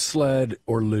bobsled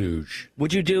or luge.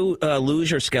 Would you do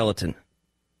luge or skeleton?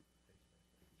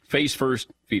 Face first,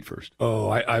 feet first. Oh,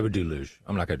 I would do luge.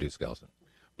 I'm not going to do skeleton.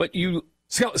 But you...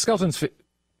 Skeleton's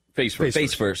face first.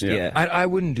 Face first, yeah. I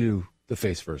wouldn't do the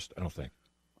face first, I don't think.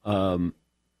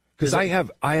 Because I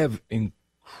have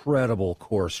incredible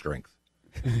core strength.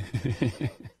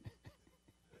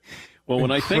 Well,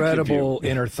 when incredible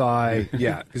inner thigh,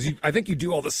 yeah. Because I think you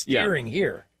do all the steering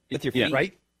here with your feet,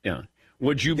 right? Yeah.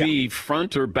 Would you be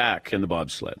front or back in the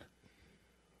bobsled?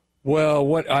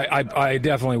 Well, I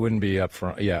definitely wouldn't be up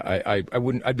front. Yeah, I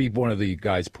wouldn't. I'd be one of the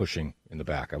guys pushing in the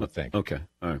back, I would think. Okay,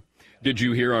 all right. Did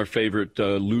you hear our favorite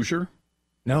luger?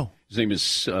 No. His name is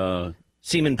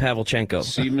Seaman Pavlichenko.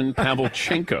 Seaman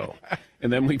Pavlichenko,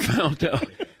 and then we found out.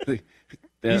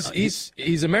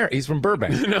 He's American. He's from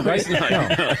Burbank. No, right? he's not.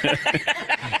 No.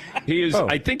 He is. Oh.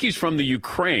 I think he's from the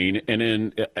Ukraine, and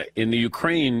in the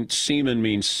Ukraine, seaman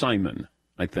means Simon.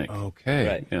 I think. Okay.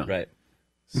 Right. Yeah. Right.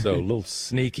 So a little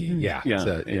sneaky. Yeah.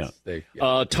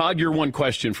 Todd, your one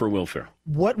question for Will Ferrell.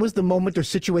 What was the moment or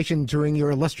situation during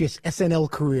your illustrious SNL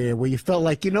career where you felt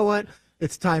like, you know what,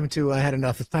 it's time to, I had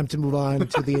enough. It's time to move on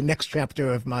to the next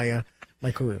chapter of my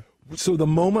career. So the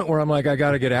moment where I'm like, I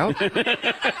got to get out?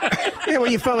 Yeah, well,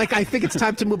 you felt like, I think it's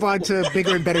time to move on to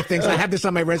bigger and better things. I have this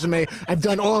on my resume. I've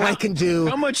done all I can do.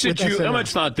 How much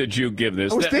thought did you give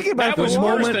this? I was thinking about that it. was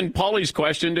worse than Paulie's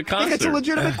question to Costa. I think it's a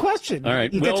legitimate question. All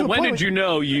right. Well, when did you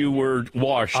know you were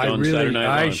washed on Saturday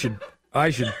Night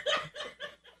Live?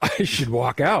 I should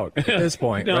walk out at this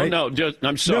point. No, right? no.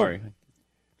 I'm sorry.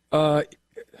 That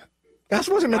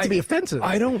wasn't meant to be offensive.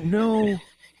 I don't know.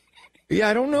 Yeah,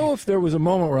 I don't know if there was a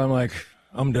moment where I'm like,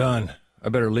 I'm done. I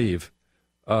better leave.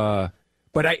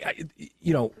 But I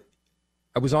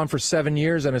was on for 7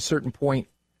 years, and at a certain point,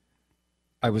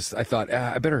 I thought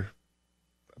I better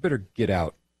get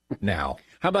out now.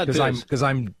 How about this? Because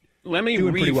I'm. Let me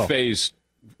rephrase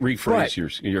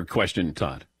your question,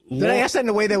 Todd. Did I ask that in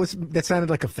a way that sounded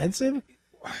like offensive?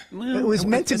 Well, it was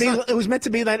meant to be. It was meant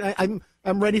to be that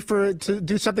I'm ready to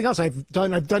do something else. I've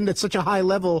done it at such a high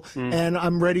level, and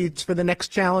I'm ready for the next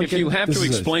challenge. If you have to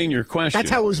explain your question,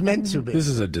 that's how it was meant to be. This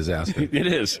is a disaster. It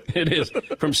is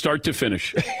from start to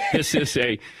finish. This is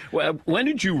when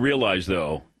did you realize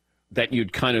though that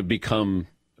you'd kind of become,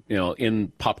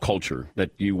 in pop culture, that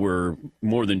you were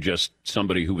more than just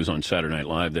somebody who was on Saturday Night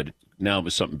Live, that now it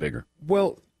was something bigger?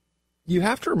 Well, you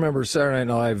have to remember Saturday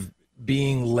Night Live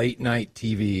being late night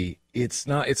TV. It's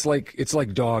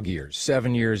like dog years.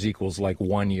 7 years equals like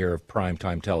 1 year of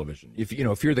primetime television. If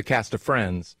you're the cast of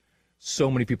Friends, so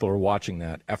many people are watching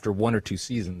that. After 1 or 2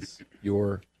 seasons,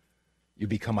 you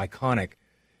become iconic.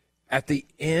 At the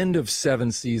end of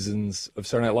 7 seasons of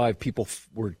Saturday Night Live, people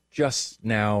were just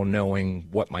now knowing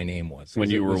what my name was. When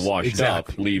you were washed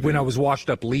up, leaving. When I was washed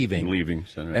up, leaving.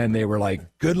 And they were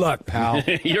like, "Good luck, pal.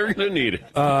 You're gonna need it."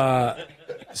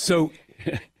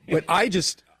 But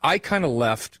I kind of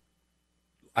left.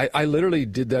 I literally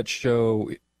did that show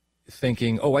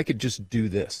thinking, I could just do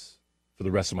this for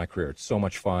the rest of my career. It's so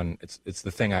much fun. It's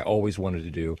the thing I always wanted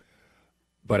to do.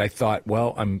 But I thought,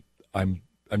 well, I'm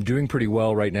doing pretty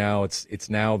well right now. It's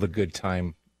now the good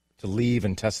time to leave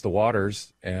and test the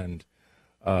waters. And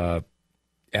I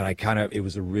kind of,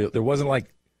 there wasn't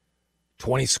like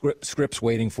 20 scripts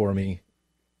waiting for me.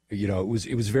 It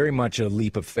was very much a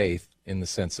leap of faith in the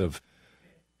sense of,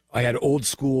 I had Old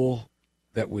School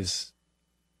that was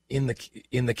in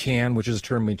the can, which is a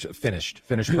term means finished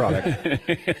product,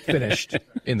 finished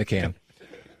in the can,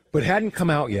 but hadn't come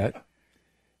out yet.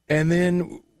 And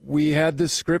then we had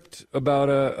this script about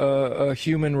a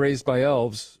human raised by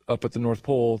elves up at the North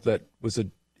Pole that was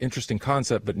an interesting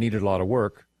concept, but needed a lot of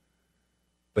work.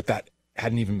 But that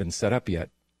hadn't even been set up yet.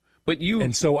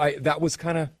 And so that was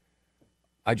kind of,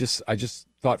 I just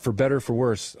thought, for better or for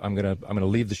worse, I'm gonna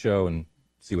leave the show and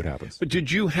see what happens. But did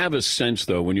you have a sense,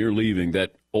 though, when you're leaving,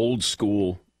 that old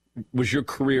school, was your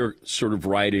career sort of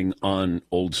riding on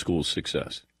old school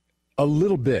success? A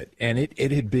little bit, and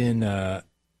it had been,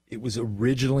 it was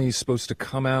originally supposed to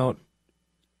come out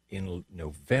in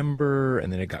November,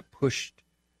 and then it got pushed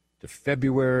to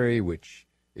February, which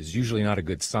is usually not a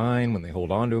good sign when they hold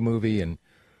on to a movie, and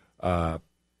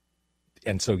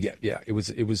so it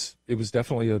was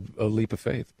definitely a leap of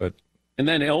faith. But and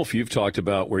then Elf, you've talked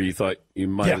about where you thought you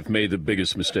might have made the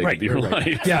biggest mistake of your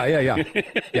life.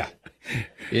 Yeah.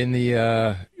 In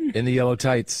the yellow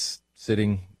tights,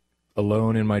 sitting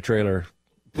alone in my trailer,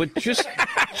 but just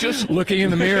looking in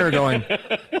the mirror, going,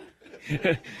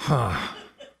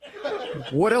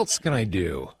 what else can I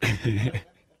do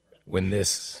when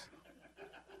this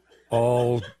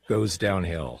all goes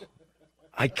downhill?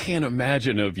 I can't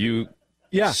imagine of you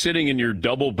sitting in your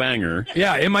double banger.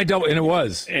 Yeah, in my double, and it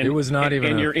was not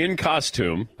even. And you're in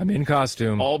costume. I'm in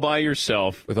costume, all by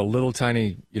yourself, with a little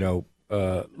tiny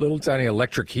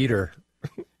electric heater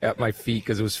at my feet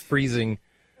because it was freezing,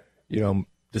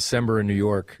 December in New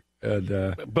York.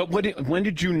 And, but when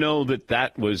did you know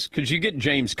that was, because you get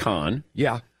James Caan.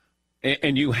 Yeah.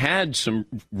 And you had some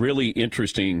really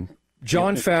interesting.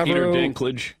 John Favreau Peter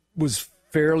Dinklage was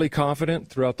fairly confident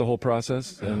throughout the whole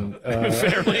process, and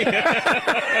fairly.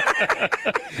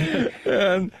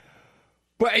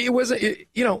 But it wasn't.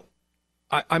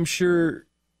 I'm sure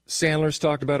Sandler's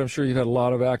talked about it. I'm sure you've had a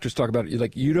lot of actors talk about it.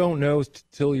 Like, you don't know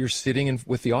till you're sitting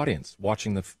with the audience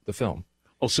watching the film.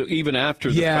 Oh, so even after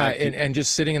the fact, and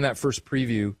just sitting in that first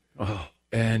preview,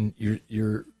 and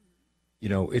you're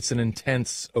it's an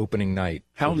intense opening night.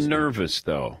 How nervous,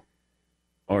 though,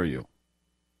 are you?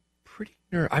 Pretty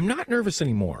nervous. I'm not nervous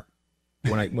anymore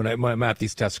when I'm at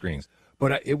these test screenings.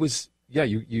 But it was,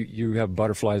 you have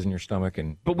butterflies in your stomach,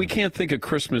 But we can't think of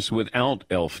Christmas without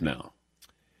Elf now.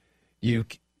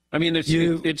 I mean,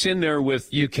 it's in there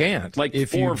with. You can't. Like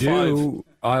if 4 you or do,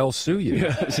 5. I'll sue you.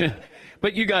 Yeah.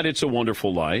 But you got It's a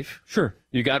Wonderful Life. Sure.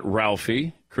 You got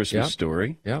Ralphie, Christmas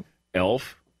Story. Yep.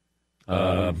 Elf.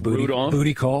 Rudolph.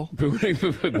 Booty Call.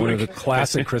 One of the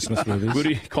classic Christmas movies.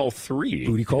 Booty Call 3.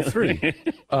 Booty Call 3.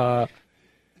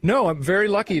 No, I'm very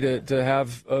lucky to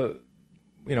have,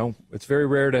 it's very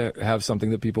rare to have something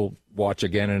that people watch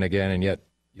again and again, and yet,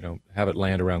 have it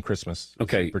land around Christmas.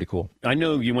 Okay. It's pretty cool. I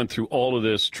know you went through all of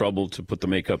this trouble to put the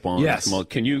makeup on. Yes. Do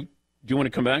you want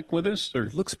to come back with us? Or?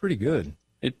 It looks pretty good.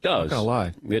 It does. I'm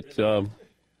not going to lie.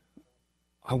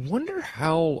 I wonder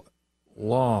how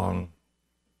long.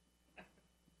 I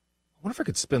wonder if I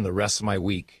could spend the rest of my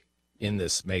week in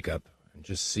this makeup and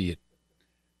just see it.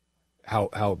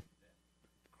 How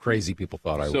crazy people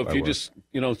thought I was. So if you just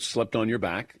slept on your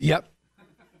back. Yep.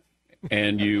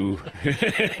 And you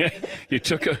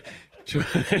took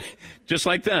just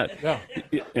like that.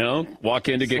 Yeah. Walk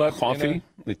in to get coffee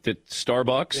at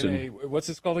Starbucks what's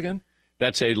this called again?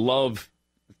 That's love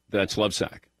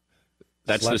sack.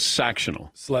 That's the sectional.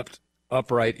 Slept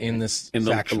upright in this in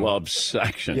the sectional. Love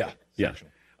section. Yeah.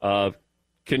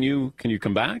 Can you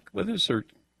come back with us, or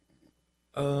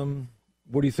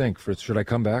what do you think, Fritz? Should I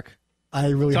come back? I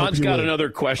really Todd's hope you got would. another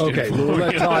question. Okay, we'll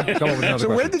let Todd come up with another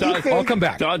question. When did you think? I'll come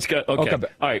back. Todd's got. Okay. I'll come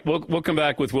back. All right, we'll come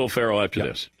back with Will Ferrell after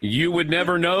this. You would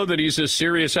never know that he's a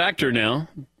serious actor now,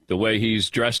 the way he's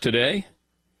dressed today.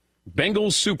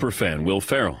 Bengals superfan Will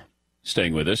Ferrell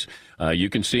staying with us. You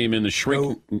can see him in the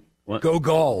Shrink. Go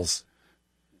Gauls.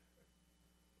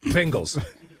 Bengals.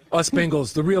 Us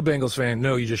Bengals, the real Bengals fan,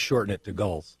 no, you just shorten it to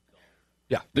Gulls.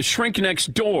 Yeah. The Shrink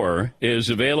Next Door is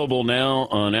available now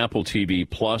on Apple TV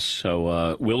Plus.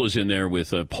 So Will is in there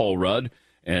with Paul Rudd,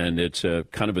 and it's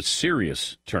kind of a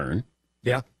serious turn.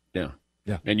 Yeah. Yeah.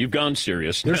 Yeah. And you've gone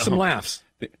serious. There's now. some laughs.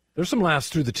 There's some laughs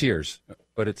through the tears,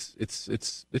 but it's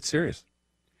serious.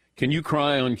 Can you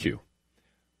cry on cue?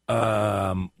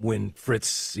 When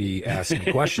Fritzy asks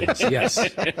me questions, yes.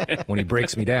 When he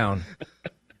breaks me down.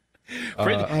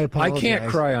 I apologize.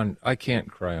 I can't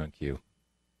cry on cue.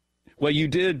 Well, you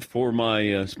did for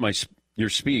your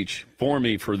speech for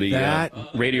me for the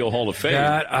Radio Hall of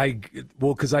Fame.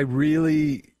 Because I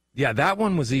really, that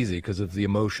one was easy because of the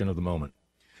emotion of the moment.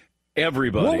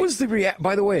 Everybody. What was the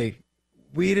by the way,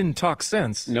 we didn't talk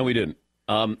sense. No, we didn't.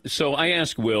 So I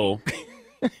asked Will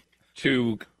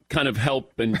to kind of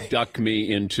help induct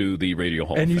me into the Radio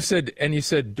Hall of Fame. You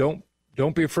said, don't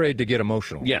be afraid to get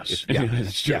emotional. Yes.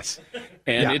 That's true. Yes.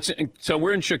 And so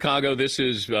we're in Chicago. This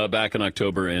is back in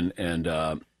October,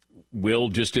 and Will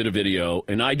just did a video,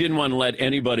 and I didn't want to let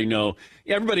anybody know.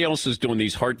 Everybody else is doing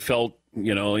these heartfelt,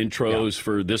 intros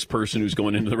for this person who's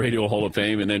going into the Radio Hall of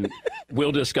Fame, and then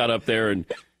Will just got up there and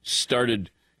started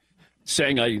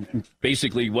saying I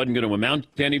basically wasn't going to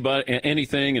amount to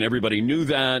anything, and everybody knew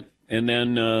that, and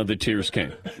then the tears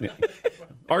came.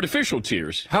 Artificial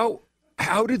tears. How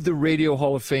did the Radio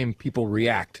Hall of Fame people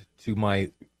react to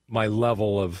my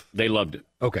level of... They loved it.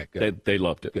 Okay, good. They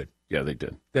loved it. Good. Yeah, they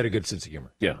did. They had a good sense of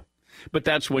humor. Yeah. But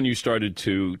that's when you started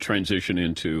to transition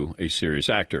into a serious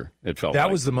actor, it felt That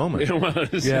like. was the moment. It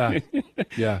was. Yeah.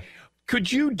 Yeah.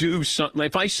 Could you do something,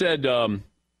 if I said,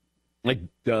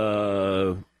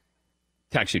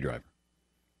 taxi driver?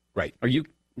 Right. Are you,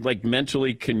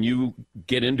 mentally, can you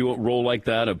get into a role like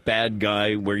that, a bad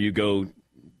guy, where you go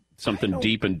something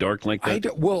deep and dark like that?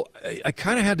 I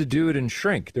kind of had to do it in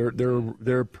Shrink.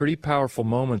 There are pretty powerful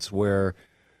moments where,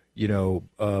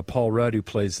 Paul Rudd, who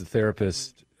plays the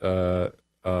therapist,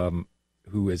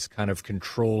 who is kind of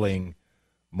controlling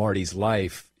Marty's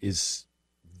life, is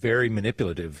very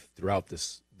manipulative throughout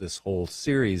this whole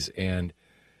series, and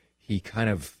he kind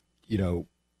of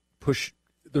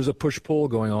there's a push-pull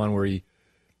going on where he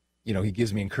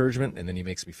gives me encouragement and then he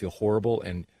makes me feel horrible,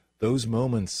 and those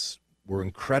moments were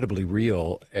incredibly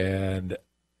real, and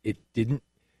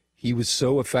he was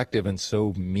so effective and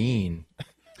so mean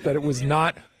that it was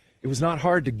not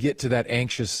hard to get to that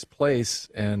anxious place,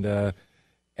 and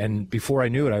before I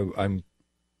knew it,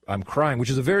 I'm crying, which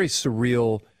is a very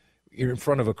surreal. You're in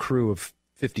front of a crew of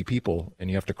 50 people and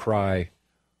you have to cry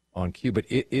on cue, but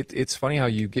it's funny how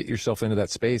you get yourself into that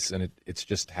space and it's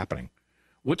just happening.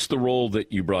 What's the role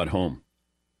that you brought home?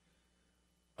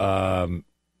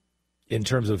 In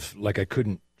terms of I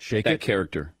couldn't shake that it.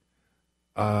 Character.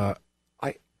 I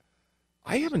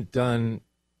haven't done.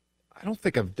 I don't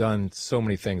think I've done so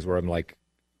many things where I'm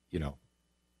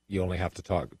you only have to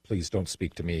talk. Please don't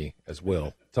speak to me as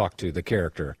Will. Talk to the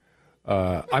character.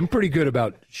 I'm pretty good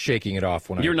about shaking it off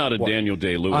when You're not a Daniel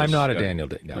Day-Lewis. I'm not a Daniel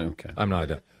Day. No, okay. I'm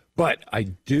not a. But I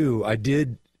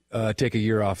did take a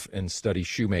year off and study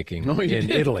shoemaking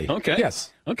in Italy. Okay.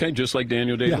 Yes. Okay, just like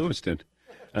Daniel Day-Lewis did.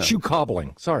 Shoe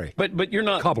cobbling. Sorry. But you're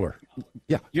not cobbler.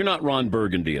 Yeah. You're not Ron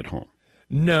Burgundy at home.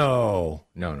 No.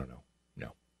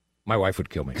 My wife would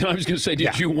kill me. I was going to say,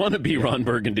 did you want to be Ron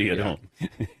Burgundy at home?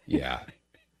 Yeah.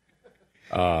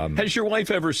 Has your wife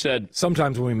ever said...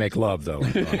 Sometimes when we make love, though.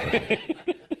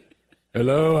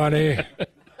 Hello, honey.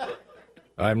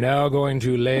 I'm now going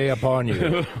to lay upon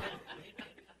you.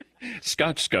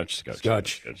 Scotch.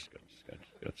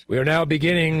 We are now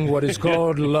beginning what is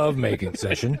called love-making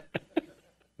session.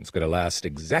 It's going to last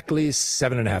exactly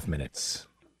 7.5 minutes.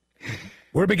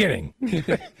 We're beginning.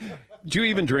 Do you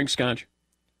even drink Scotch?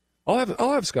 I'll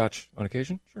have Scotch on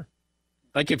occasion, sure.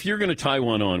 Like if you're going to tie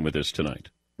one on with us tonight.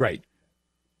 Right.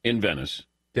 In Venice.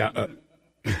 Yeah.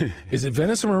 Is it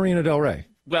Venice or Marina del Rey?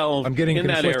 Well, I'm getting in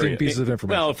that conflicting area. pieces of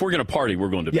information. Well, if we're going to party, we're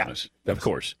going to Venice. Of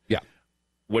course. Yeah.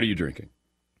 What are you drinking?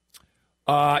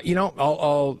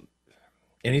 I'll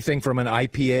anything from an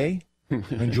IPA.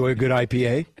 Enjoy a good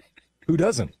IPA. Who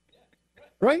doesn't?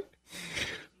 Right?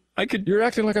 You're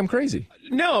acting like I'm crazy.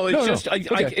 No, it's just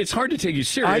Okay. it's hard to take you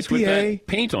serious IPA, with that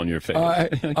paint on your face.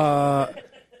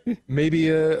 Maybe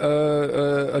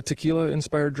a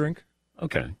tequila-inspired drink.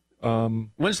 Okay.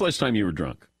 When's the last time you were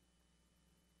drunk?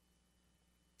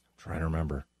 I'm trying to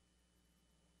remember.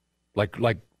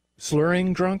 Like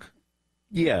slurring drunk?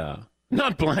 Yeah.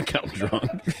 Not blackout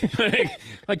drunk.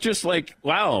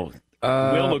 Wow.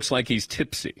 Will looks like he's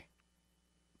tipsy.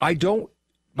 My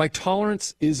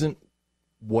tolerance isn't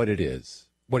what it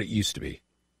used to be.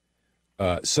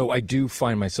 So I do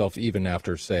find myself, even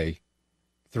after, say,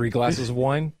 3 glasses of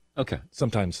wine. Okay.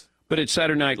 Sometimes. But at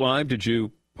Saturday Night Live, did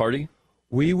you party?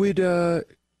 We would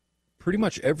pretty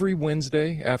much every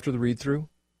Wednesday after the read-through,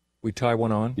 we'd tie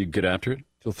one on. You'd get after it?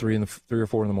 Till 3 or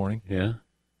 4 in the morning. Yeah.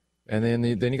 And then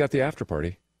you got the after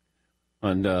party.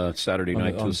 On Saturday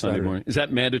night till Sunday morning. Is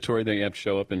that mandatory that you have to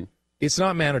show up? It's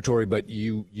not mandatory, but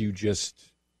you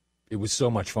just... It was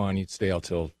so much fun. You'd stay out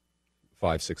till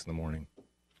 5, 6 in the morning.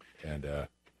 And,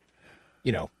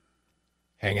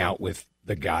 hang out with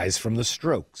the guys from the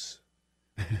Strokes.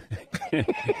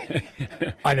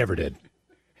 I never did,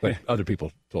 but other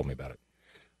people told me about it.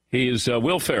 He is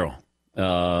Will Ferrell.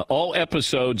 All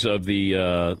episodes of the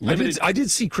limited... I did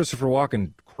see Christopher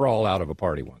Walken crawl out of a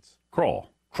party once. Crawl.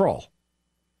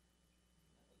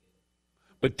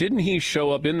 But didn't he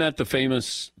show up? Isn't that the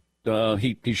famous...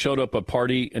 he showed up at a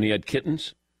party and he had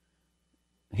kittens?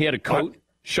 He had a coat.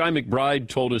 Shy McBride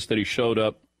told us that he showed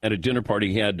up at a dinner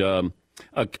party. He had a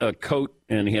coat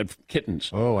and he had kittens.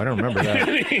 Oh, I don't remember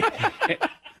that.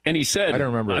 And he said, I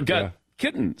don't remember. I've got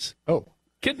Kittens. Oh.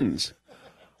 Kittens.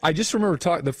 I just remember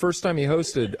the first time he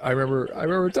hosted. I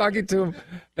remember talking to him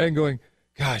and going,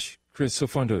 "Gosh, Chris, so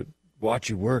fun to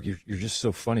watch you work. You're just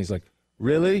so funny." He's like,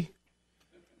 "Really?"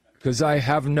 Because I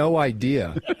have no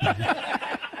idea.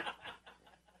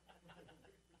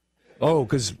 Oh,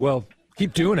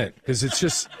 keep doing it, because it's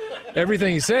just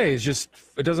everything you say is just.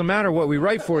 It doesn't matter what we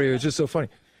write for you. It's just so funny.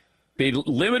 The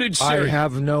limited I series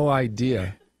have no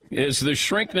idea. is The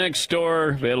Shrink Next Door,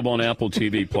 available on Apple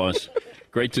TV Plus.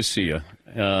 Great to see you.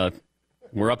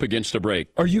 We're up against a break.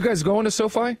 Are you guys going to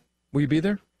SoFi? Will you be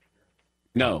there?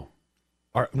 No.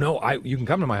 You can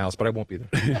come to my house, but I won't be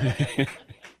there.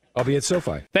 I'll be at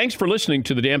SoFi. Thanks for listening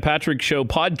to the Dan Patrick Show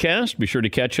podcast. Be sure to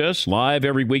catch us live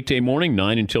every weekday morning,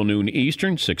 9 until noon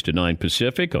Eastern, 6 to 9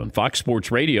 Pacific on Fox Sports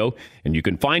Radio. And you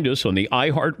can find us on the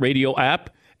iHeartRadio app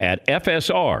at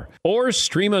FSR or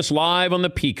stream us live on the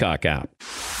Peacock app.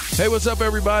 Hey, what's up,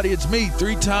 everybody? It's me,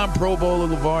 three-time Pro Bowler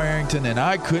LeVar Arrington, and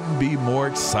I couldn't be more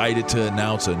excited to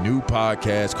announce a new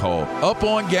podcast called Up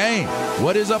On Game.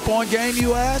 What is Up On Game,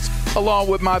 you ask? Along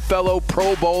with my fellow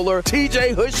Pro Bowler,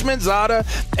 TJ Hushmanzada,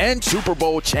 and Super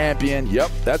Bowl champion,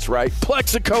 yep, that's right,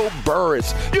 Plexico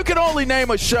Burris. You can only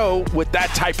name a show with that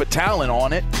type of talent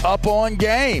on it. Up On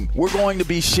Game. We're going to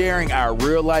be sharing our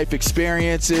real-life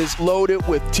experiences loaded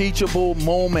with teachable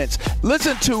moments.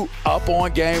 Listen to Up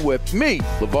On Game with me,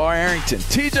 LeVar Arrington,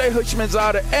 TJ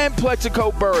Hushmanzada, and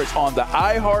Plexico Burris on the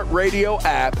iHeartRadio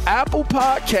app, Apple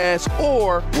Podcasts,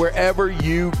 or wherever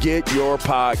you get your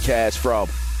podcasts from.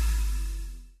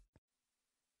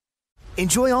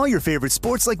 Enjoy all your favorite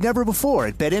sports like never before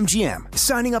at BetMGM.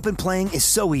 Signing up and playing is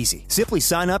so easy. Simply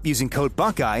sign up using code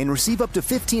Buckeye and receive up to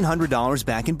 $1,500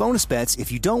 back in bonus bets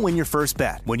if you don't win your first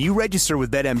bet. When you register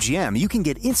with BetMGM, you can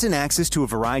get instant access to a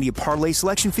variety of parlay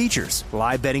selection features,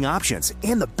 live betting options,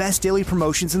 and the best daily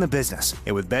promotions in the business.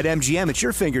 And with BetMGM at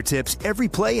your fingertips, every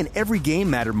play and every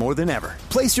game matter more than ever.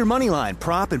 Place your moneyline,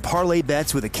 prop, and parlay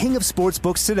bets with the king of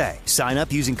sportsbooks today. Sign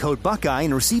up using code Buckeye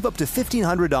and receive up to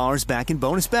 $1,500 back in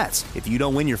bonus bets if you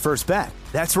don't win your first bet.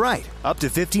 That's right, up to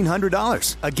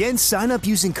 $1,500. Again, sign up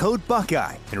using code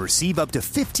Buckeye and receive up to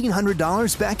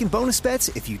 $1,500 back in bonus bets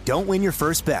if you don't win your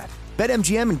first bet.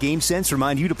 BetMGM and GameSense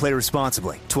remind you to play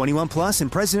responsibly. 21 plus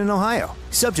and present in Ohio.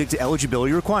 Subject to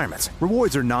eligibility requirements.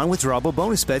 Rewards are non-withdrawable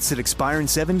bonus bets that expire in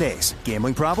 7 days.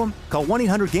 Gambling problem? Call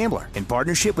 1-800-GAMBLER in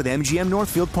partnership with MGM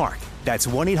Northfield Park. That's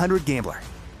 1-800-GAMBLER.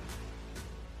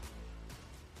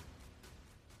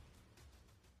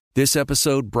 This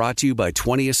episode brought to you by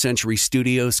 20th Century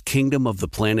Studios' Kingdom of the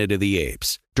Planet of the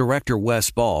Apes. Director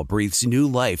Wes Ball breathes new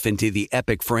life into the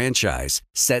epic franchise,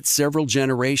 set several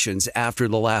generations after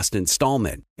the last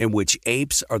installment, in which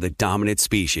apes are the dominant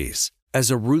species. As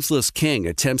a ruthless king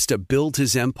attempts to build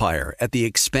his empire at the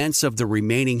expense of the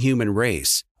remaining human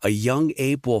race, a young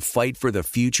ape will fight for the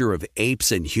future of apes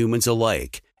and humans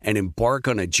alike and embark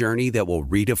on a journey that will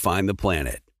redefine the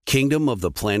planet. Kingdom of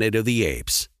the Planet of the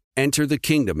Apes. Enter the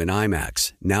kingdom in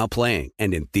IMAX, now playing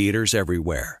and in theaters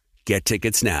everywhere. Get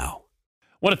tickets now.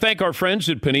 I want to thank our friends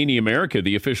at Panini America,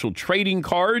 the official trading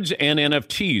cards and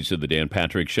NFTs of the Dan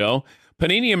Patrick Show.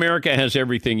 Panini America has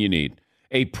everything you need.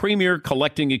 A premier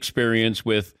collecting experience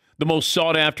with the most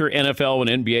sought-after NFL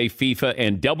and NBA, FIFA,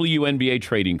 and WNBA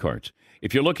trading cards.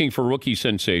 If you're looking for rookie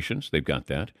sensations, they've got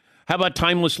that. How about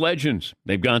timeless legends?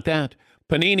 They've got that.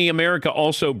 Panini America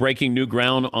also breaking new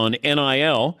ground on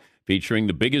NIL, featuring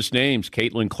the biggest names.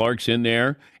 Caitlin Clark's in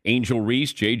there, Angel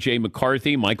Reese, J.J.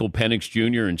 McCarthy, Michael Penix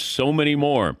Jr., and so many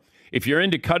more. If you're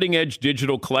into cutting-edge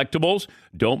digital collectibles,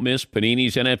 don't miss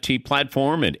Panini's NFT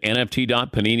platform at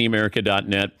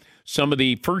nft.paniniamerica.net. Some of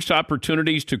the first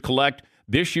opportunities to collect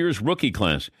this year's rookie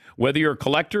class. Whether you're a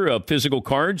collector of physical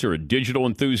cards or a digital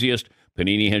enthusiast,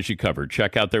 Panini has you covered.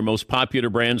 Check out their most popular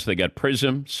brands. They got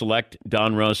Prism, Select,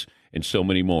 Donruss, and so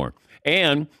many more.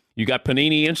 And you got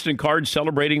Panini Instant Cards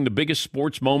celebrating the biggest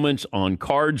sports moments on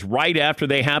cards right after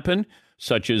they happen,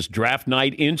 such as Draft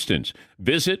Night Instants.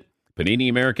 Visit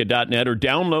PaniniAmerica.net or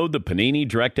download the Panini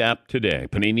Direct app today.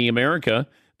 Panini America,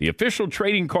 the official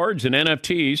trading cards and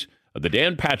NFTs of the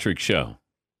Dan Patrick Show.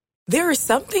 There are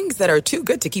some things that are too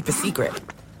good to keep a secret.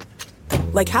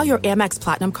 Like how your Amex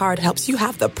Platinum card helps you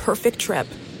have the perfect trip.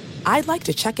 I'd like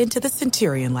to check into the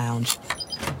Centurion Lounge.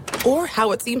 Or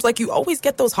how it seems like you always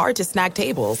get those hard-to-snag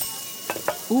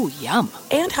tables. Ooh, yum.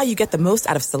 And how you get the most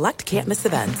out of select can't-miss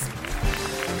events.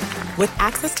 With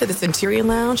access to the Centurion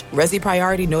Lounge, Resi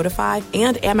Priority Notified,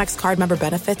 and Amex card member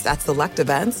benefits at select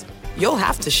events, you'll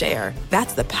have to share.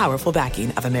 That's the powerful backing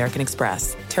of American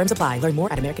Express. Terms apply. Learn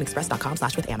more at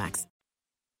americanexpress.com/withAmex.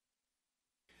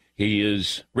 He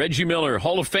is Reggie Miller,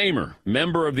 Hall of Famer,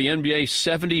 member of the NBA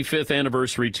 75th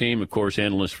anniversary team, of course,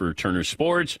 analyst for Turner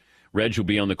Sports. Reg will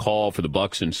be on the call for the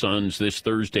Bucks and Suns this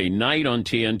Thursday night on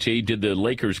TNT. Did the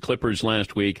Lakers-Clippers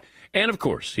last week. And, of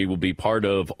course, he will be part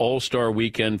of All-Star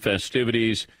Weekend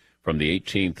festivities from the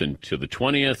 18th until the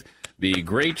 20th. The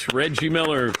great Reggie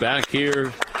Miller back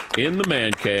here in the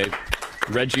man cave.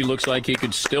 Reggie looks like he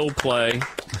could still play.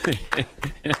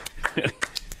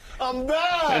 I'm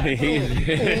back!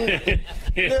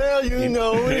 Yeah, you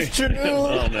know it's true.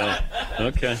 Oh, no.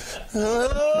 Okay.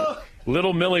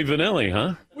 Little Milli Vanilli,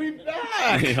 huh? We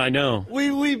back! I know.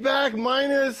 We back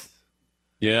minus...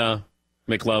 Yeah,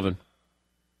 McLovin.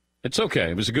 It's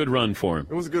okay. It was a good run for him.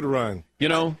 It was a good run. You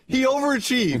know? He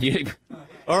overachieved. Yeah.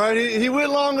 All right, he went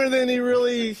longer than he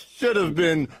really should have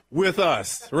been with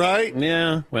us, right?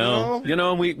 Yeah, well,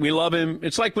 we love him.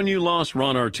 It's like when you lost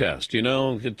Ron Artest,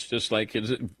 It's just like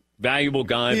it's a valuable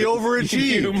guy. He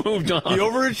overachieved. You moved on. He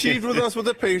overachieved with us with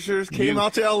the Pacers, came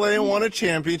out to L.A. and won a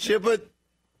championship, but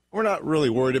we're not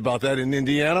really worried about that in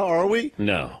Indiana, are we?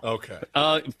 No. Okay.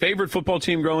 Favorite football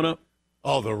team growing up?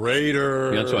 Oh, the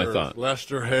Raiders. That's what I thought.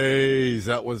 Lester Hayes,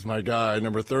 that was my guy,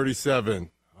 number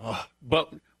 37. Oh.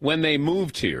 But when they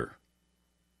moved here,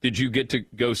 did you get to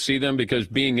go see them? Because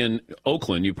being in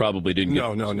Oakland, you probably didn't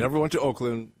get No, never went to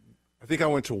Oakland. I think I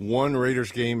went to one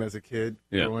Raiders game as a kid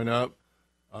growing up.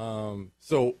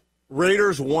 So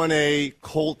Raiders 1A,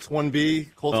 Colts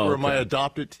 1B. Colts were my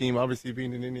adopted team, obviously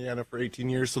being in Indiana for 18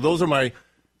 years. So those are my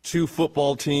two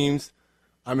football teams.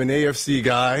 I'm an AFC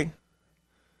guy.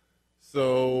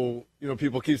 So,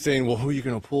 people keep saying, well, who are you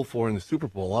going to pull for in the Super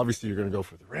Bowl? Obviously, you're going to go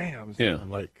for the Rams. Yeah.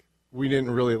 I'm like, we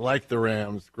didn't really like the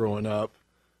Rams growing up.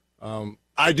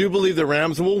 I do believe the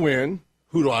Rams will win.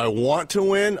 Who do I want to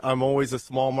win? I'm always a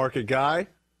small market guy.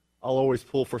 I'll always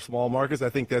pull for small markets. I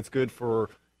think that's good for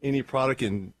any product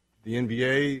in the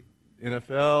NBA,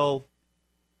 NFL,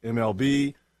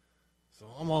 MLB. So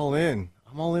I'm all in.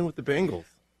 I'm all in with the Bengals.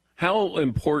 How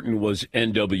important was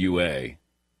NWA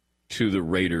to the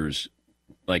Raiders,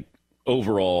 like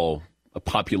overall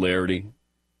popularity?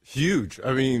 Huge.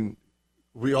 I mean,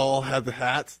 we all had the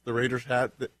hats, the Raiders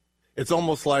hat. It's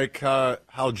almost like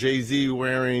how Jay-Z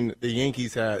wearing the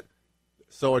Yankees hat,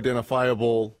 so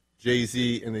identifiable,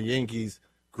 Jay-Z and the Yankees.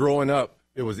 Growing up,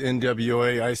 it was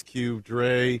NWA, Ice Cube,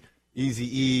 Dre,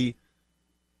 Eazy-E,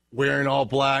 wearing all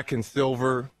black and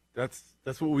silver. That's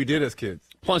what we did as kids.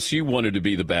 Plus, you wanted to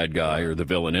be the bad guy or the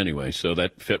villain anyway, so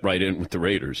that fit right in with the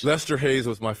Raiders. Lester Hayes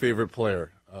was my favorite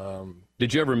player.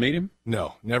 Did you ever meet him?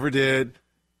 No, never did.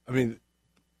 I mean,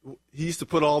 he used to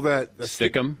put all that the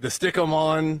stick 'em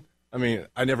on. I mean,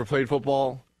 I never played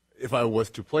football. If I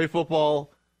was to play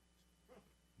football,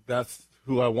 that's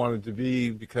who I wanted to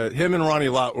be, because him and Ronnie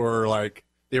Lott were like,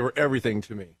 they were everything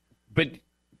to me. But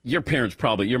your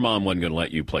mom wasn't going to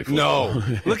let you play football.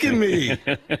 No. Look at me.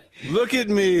 Look at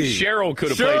me. Cheryl could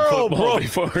have played football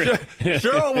before.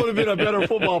 Cheryl would have been a better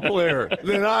football player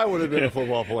than I would have been a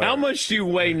football player. How much do you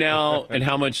weigh now, and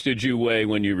how much did you weigh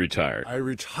when you retired? I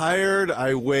retired.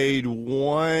 I weighed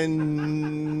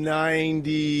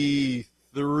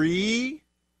 193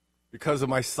 because of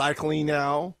my cycling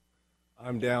now.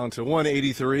 I'm down to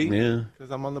 183 because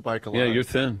I'm on the bike a lot. Yeah, you're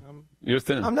thin. You're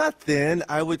thin. I'm not thin.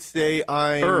 I would say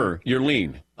I'm... You're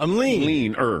lean. I'm lean.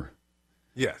 Lean-er.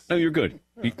 Yes. No, you're good.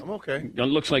 Yeah, I'm okay. It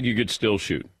looks like you could still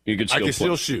shoot. I can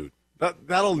still shoot.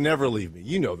 That'll never leave me.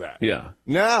 You know that. Yeah.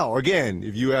 Now, again,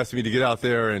 if you ask me to get out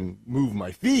there and move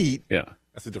my feet,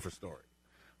 that's a different story.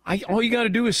 All you got to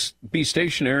do is be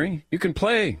stationary. You can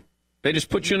play. They just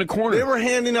put you in a corner. They were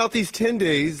handing out these 10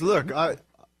 days. Look, I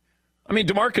mean,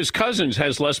 DeMarcus Cousins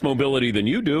has less mobility than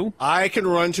you do. I can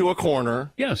run to a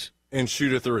corner. Yes. And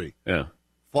shoot a three. Yeah.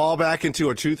 Fall back into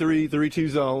a 2-3, 3-2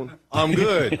 zone. I'm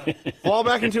good. Fall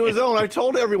back into a zone. I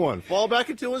told everyone, fall back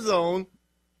into a zone.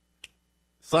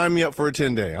 Sign me up for a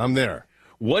 10-day. I'm there.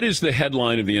 What is the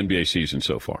headline of the NBA season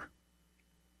so far?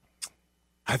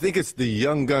 I think it's the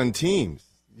young gun teams.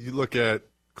 You look at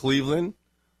Cleveland,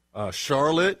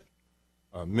 Charlotte,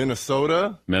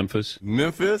 Minnesota. Memphis.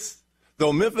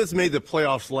 Though Memphis made the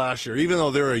playoffs last year, even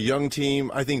though they're a young team,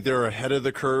 I think they're ahead of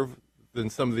the curve than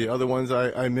some of the other ones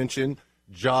I mentioned.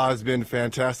 Ja's been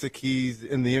fantastic. He's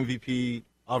in the MVP,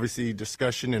 obviously,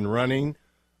 discussion and running.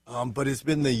 But it's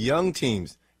been the young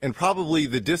teams and probably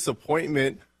the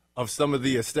disappointment of some of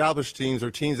the established teams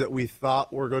or teams that we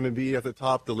thought were going to be at the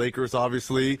top. The Lakers,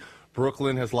 obviously.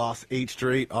 Brooklyn has lost 8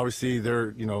 straight. Obviously,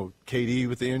 they're, KD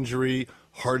with the injury.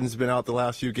 Harden's been out the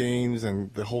last few games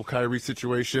and the whole Kyrie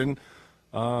situation.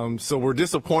 So we're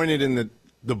disappointed in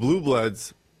the Blue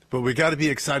Bloods, but we got to be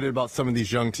excited about some of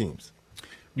these young teams.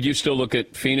 You still look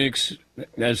at Phoenix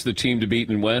as the team to beat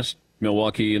in West,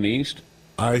 Milwaukee in the East?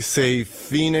 I say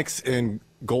Phoenix and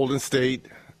Golden State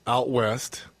out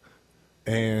West.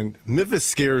 And Memphis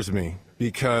scares me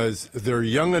because they're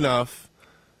young enough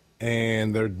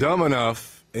and they're dumb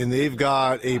enough, and they've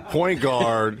got a point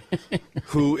guard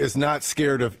who is not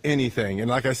scared of anything. And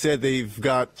like I said, they've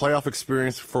got playoff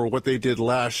experience for what they did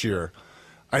last year.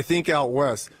 I think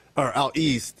out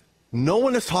East, no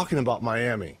one is talking about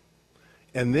Miami.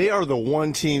 And they are the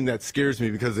one team that scares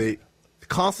me because they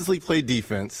constantly play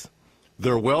defense.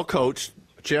 They're well coached,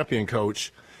 champion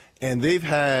coach, and they've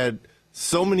had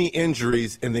so many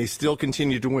injuries, and they still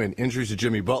continue to win. Injuries to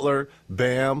Jimmy Butler,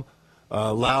 Bam,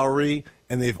 Lowry,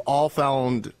 and they've all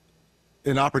found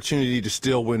an opportunity to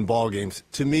still win ball games.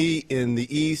 To me, in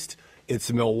the East,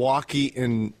 it's Milwaukee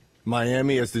and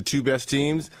Miami as the two best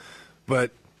teams.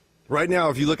 But right now,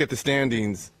 if you look at the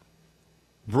standings,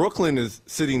 Brooklyn is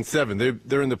sitting 7.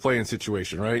 They're in the play-in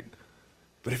situation, right?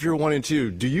 But if you're 1 and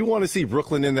 2, do you want to see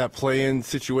Brooklyn in that play-in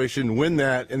situation, win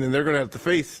that, and then they're going to have to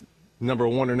face number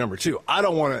 1 or number 2? I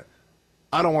don't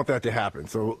want that to happen.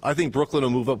 So I think Brooklyn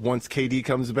will move up once KD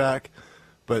comes back.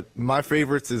 But my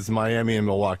favorites is Miami and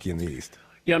Milwaukee in the East.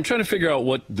 Yeah, I'm trying to figure out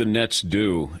what the Nets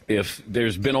do. If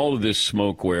there's been all of this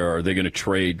smoke, where are they going to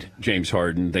trade James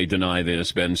Harden? They deny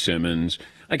this, Ben Simmons.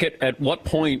 Like at what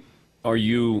point are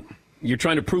you're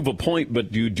trying to prove a point,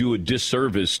 but do you do a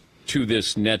disservice to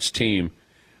this Nets team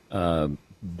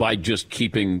by just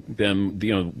keeping them,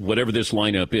 whatever this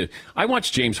lineup is? I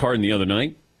watched James Harden the other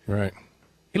night. Right.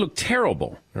 He looked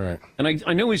terrible. Right. And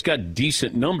I know he's got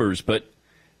decent numbers, but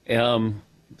it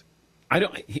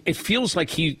feels like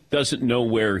he doesn't know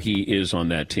where he is on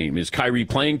that team. Is Kyrie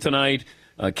playing tonight?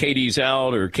 KD's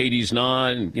out or KD's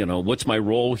not? What's my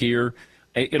role here?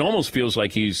 It almost feels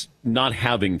like he's not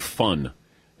having fun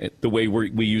the way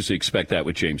we usually expect that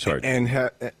with James Harden.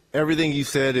 And everything you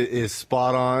said is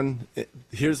spot on.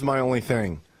 Here's my only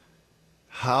thing.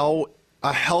 How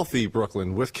a healthy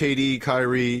Brooklyn with KD,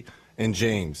 Kyrie, and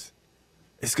James,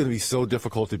 it's going to be so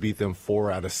difficult to beat them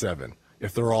 4 out of 7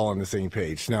 if they're all on the same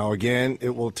page. Now, again, it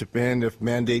will depend if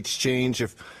mandates change,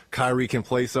 if Kyrie can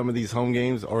play some of these home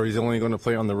games or he's only going to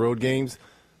play on the road games.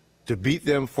 To beat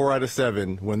them 4 out of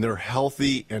 7 when they're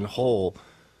healthy and whole,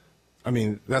 I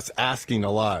mean, that's asking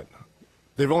a lot.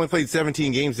 They've only played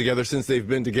 17 games together since they've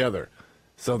been together.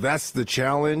 So that's the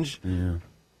challenge. Yeah.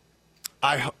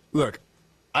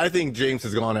 I think James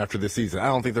is gone after this season. I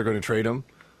don't think they're going to trade him,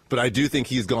 but I do think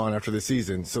he's gone after this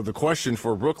season. So the question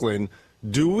for Brooklyn,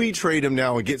 do we trade him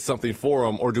now and get something for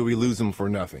him, or do we lose him for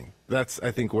nothing? That's,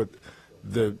 I think, what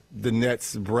the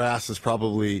Nets brass is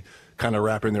probably kind of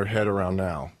wrapping their head around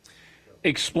now.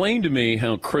 Explain to me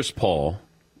how Chris Paul,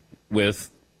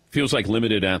 with feels like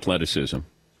limited athleticism,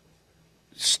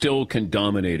 still can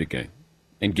dominate a game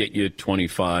and get you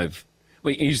 25.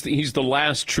 Well, he's the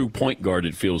last true point guard,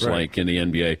 it feels like, in the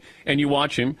NBA. And you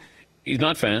watch him, he's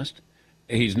not fast,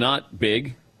 he's not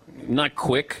big, not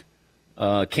quick,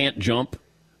 can't jump.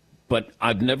 But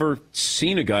I've never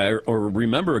seen a guy or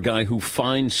remember a guy who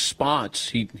finds spots.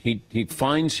 He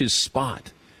finds his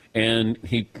spot. And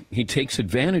he takes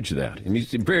advantage of that. And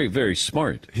he's very, very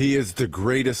smart. He is the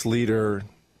greatest leader,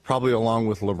 probably along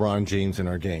with LeBron James, in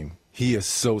our game. He is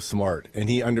so smart, and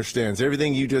he understands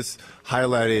everything you just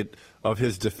highlighted of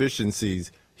his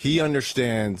deficiencies. He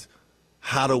understands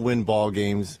how to win ball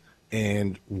games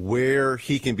and where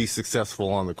he can be successful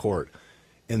on the court.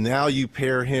 And now you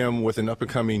pair him with an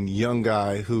up-and-coming young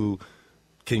guy who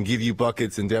can give you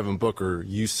buckets in Devin Booker.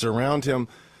 You surround him.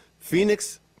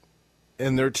 Phoenix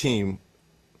and their team,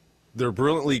 they're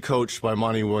brilliantly coached by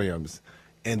Monty Williams,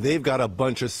 and they've got a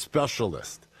bunch of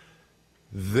specialists.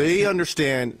 They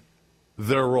understand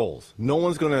their roles. No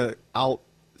one's going to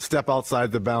step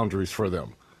outside the boundaries for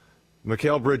them.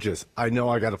 Mikal Bridges, I know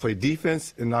I got to play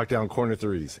defense and knock down corner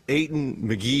threes. Ayton,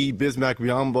 McGee, Bismack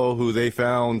Biyombo, who they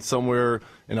found somewhere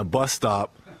in a bus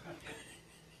stop.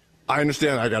 I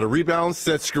understand I got to rebound,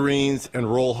 set screens,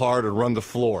 and roll hard and run the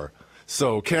floor.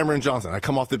 So Cameron Johnson, I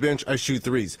come off the bench, I shoot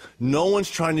threes. No one's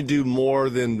trying to do more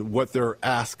than what they're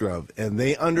asked of, and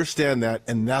they understand that,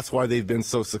 and that's why they've been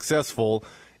so successful.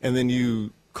 And then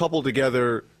you couple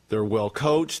together, they're well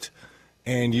coached,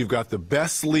 and you've got the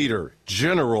best leader,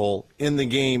 general, in the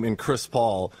game in Chris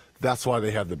Paul. That's why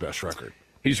they have the best record.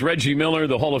 He's Reggie Miller,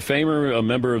 the Hall of Famer, a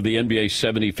member of the NBA's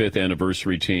 75th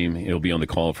anniversary team. He'll be on the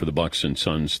call for the Bucks and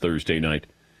Suns Thursday night.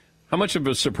 How much of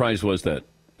a surprise was that?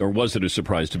 Or was it a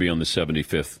surprise to be on the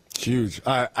 75th? Huge.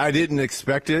 I didn't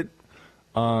expect it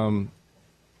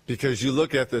because you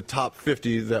look at the top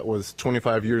 50 that was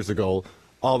 25 years ago.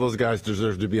 all those guys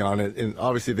deserve to be on it, and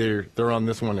obviously they're on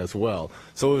this one as well.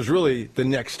 So it was really the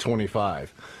next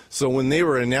 25. So when they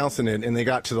were announcing it and they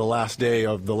got to the last day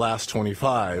of the last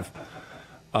 25,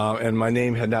 and my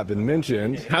name had not been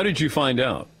mentioned. How did you find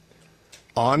out?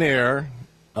 On air.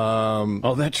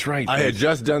 Oh, that's right. I had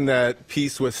just done that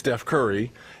piece with Steph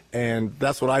Curry, and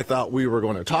that's what I thought we were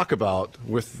going to talk about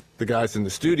with the guys in the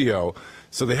studio.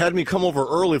 So they had me come over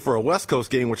early for a West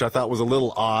Coast game, which I thought was a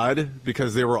little odd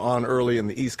because they were on early in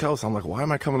the East Coast. I'm like, why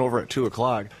am I coming over at 2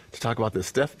 o'clock to talk about this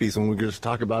Steph piece when we could just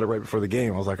talk about it right before the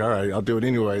game? I was like, all right, I'll do it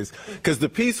anyways, because the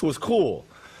piece was cool.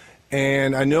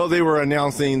 And I know they were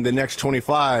announcing the next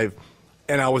 25,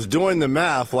 and I was doing the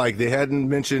math like they hadn't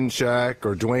mentioned Shaq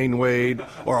or Dwayne Wade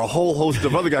or a whole host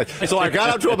of other guys. So I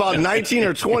got up to about 19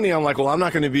 or 20. I'm like, well, I'm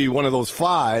not going to be one of those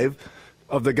 5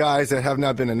 of the guys that have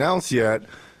not been announced yet.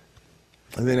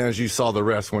 And then as you saw the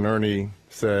rest, when Ernie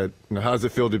said, how does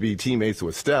it feel to be teammates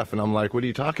with Steph? And I'm like, what are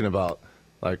you talking about?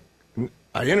 Like,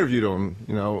 I interviewed him,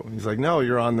 He's like, no,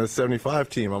 you're on the 75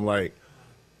 team. I'm like,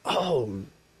 oh.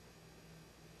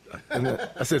 And then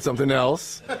I said something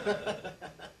else.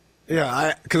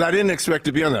 Yeah, because I didn't expect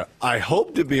to be on there. I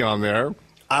hoped to be on there.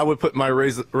 I would put my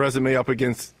resume up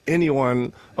against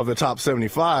anyone of the top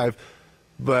 75.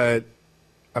 But,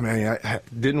 I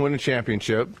didn't win a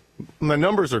championship. My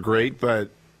numbers are great,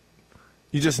 but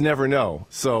you just never know.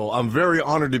 So I'm very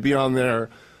honored to be on there.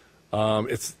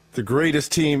 It's the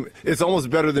greatest team. It's almost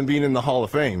better than being in the Hall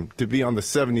of Fame, to be on the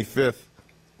 75th,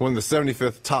 one of the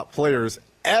 75th top players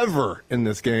ever in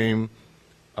this game.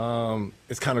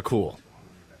 It's kind of cool.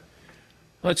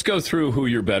 Let's go through who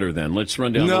you're better than. Let's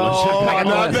run down the list. No, I'm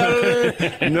not better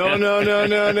than.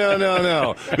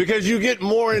 No. Because you get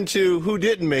more into who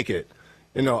didn't make it.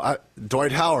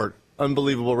 Dwight Howard,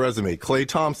 unbelievable resume. Klay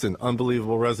Thompson,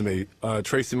 unbelievable resume.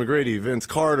 Tracy McGrady, Vince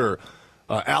Carter,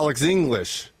 Alex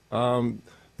English.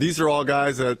 These are all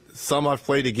guys that some I've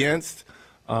played against,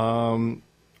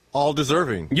 all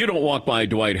deserving. You don't walk by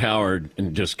Dwight Howard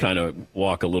and just kind of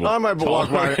walk a little. I might walk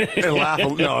by and laugh.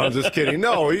 No, I'm just kidding.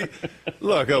 No,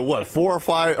 look, 4 or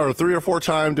 5 or 3 or 4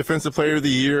 time Defensive Player of the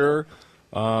Year,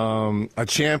 a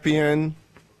champion.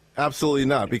 Absolutely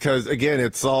not, because again,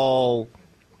 it's all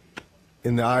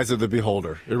in the eyes of the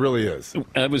beholder. It really is.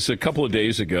 It was a couple of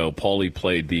days ago. Paulie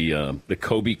played the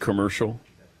Kobe commercial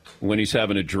when he's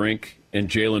having a drink and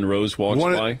Jalen Rose walks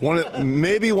by.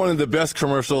 Maybe one of the best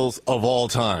commercials of all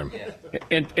time.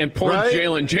 And poor right?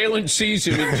 Jalen sees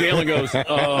him and Jalen goes,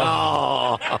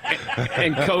 oh.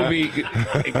 And Kobe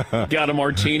got a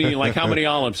martini. Like, how many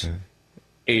olives?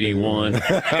 81. And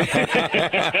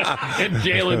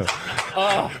Jalen.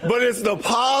 Oh. But it's the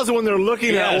pause when they're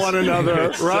looking at one another,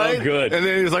 right? So good. And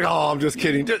then he's like, oh, I'm just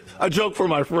kidding. Just a joke for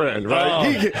my friend,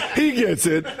 right? Oh. He gets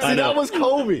it. See, that was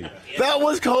Kobe. That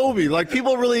was Kobe. Like,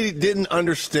 people really didn't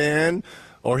understand,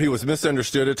 or he was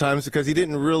misunderstood at times because he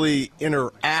didn't really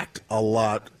interact a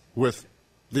lot with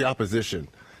the opposition.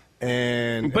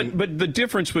 But the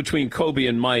difference between Kobe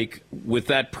and Mike with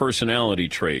that personality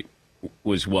trait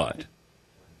was what?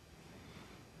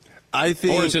 I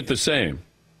think, or is it the same?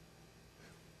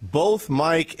 Both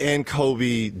Mike and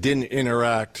Kobe didn't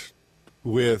interact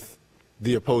with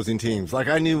the opposing teams. Like,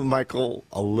 I knew Michael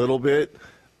a little bit.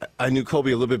 I knew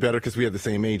Kobe a little bit better because we had the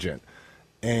same agent.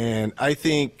 And I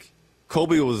think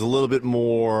Kobe was a little bit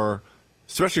more,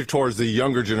 especially towards the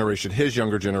younger generation, his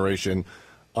younger generation,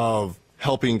 of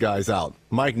helping guys out.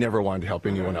 Mike never wanted to help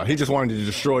anyone out. He just wanted to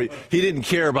destroy. He didn't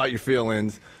care about your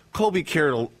feelings. Kobe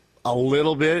cared a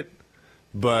little bit.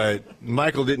 But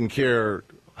Michael didn't care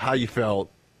how you felt,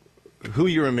 who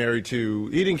you were married to.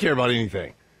 He didn't care about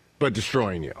anything but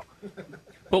destroying you.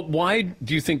 But why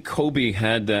do you think Kobe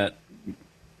had that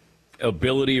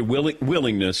ability,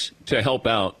 willingness to help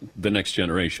out the next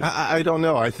generation? I don't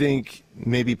know. I think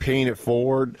maybe paying it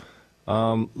forward.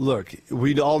 Look,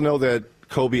 we all know that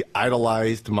Kobe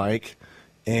idolized Mike.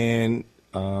 And,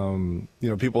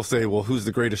 people say, well, who's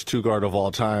the greatest two-guard of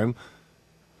all time?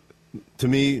 To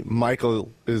me, Michael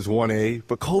is 1A,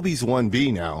 but Kobe's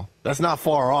 1B now. That's not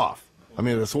far off. I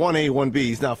mean, it's 1A, 1B.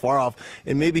 He's not far off.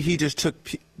 And maybe he just took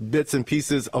bits and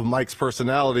pieces of Mike's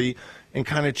personality and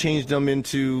kind of changed them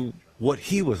into what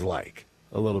he was like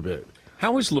a little bit.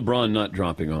 How is LeBron not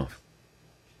dropping off?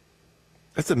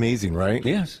 That's amazing, right?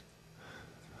 Yes.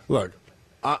 Look,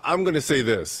 I'm going to say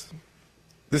this.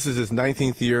 This is his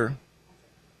 19th year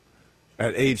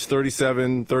at age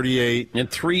 37, 38.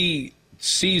 And 3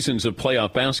 seasons of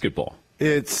playoff basketball.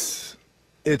 It's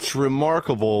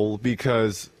remarkable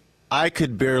because I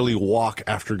could barely walk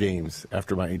after games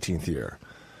after my 18th year.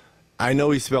 I know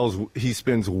he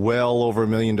spends well over $1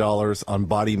 million on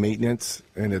body maintenance,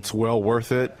 and it's well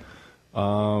worth it.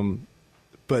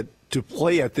 But to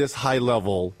play at this high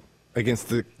level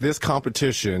against this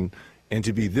competition and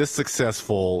to be this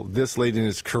successful this late in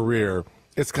his career,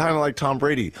 it's kind of like Tom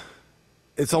Brady.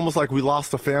 It's almost like we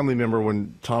lost a family member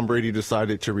when Tom Brady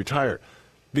decided to retire,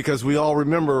 because we all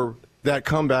remember that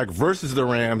comeback versus the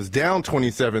Rams down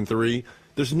 27-3.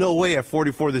 There's no way at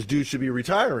 44 this dude should be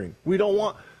retiring.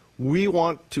 We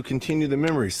want to continue the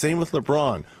memory. Same with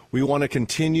LeBron. We want to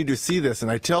continue to see this.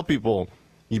 And I tell people,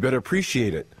 you better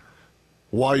appreciate it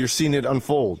while you're seeing it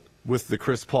unfold with the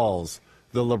Chris Pauls,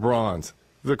 the LeBrons,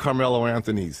 the Carmelo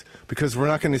Anthonys, because we're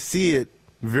not going to see it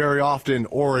very often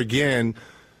or again.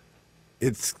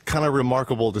 It's kind of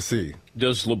remarkable to see.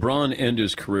 Does LeBron end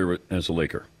his career as a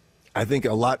Laker? I think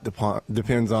a lot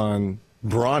depends on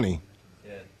Bronny,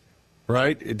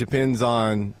 right? It depends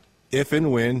on if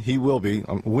and when he will be,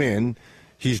 when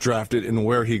he's drafted and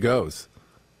where he goes.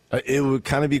 It would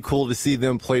kind of be cool to see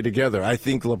them play together. I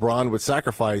think LeBron would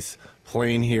sacrifice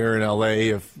playing here in L.A.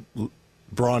 if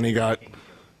Bronny got,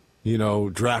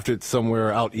 drafted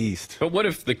somewhere out east. But what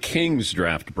if the Kings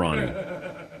draft Bronny?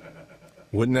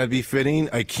 Wouldn't that be fitting?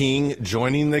 A king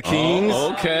joining the Kings?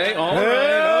 Oh, okay, all hey!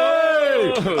 right.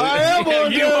 Oh. I am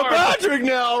on Dan Patrick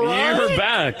now, right? You're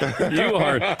back. You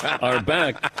are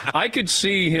back. I could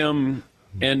see him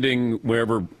ending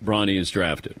wherever Bronny is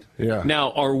drafted. Yeah.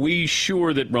 Now, are we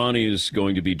sure that Bronny is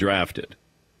going to be drafted?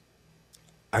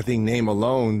 I think name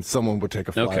alone, someone would take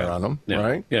a flyer on him,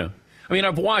 right? Yeah. I mean,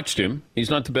 I've watched him. He's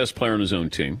not the best player on his own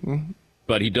team,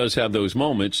 but he does have those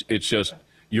moments. It's just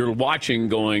you're watching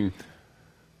going,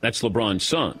 that's LeBron's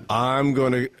son.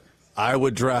 I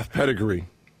would draft pedigree.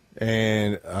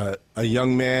 And a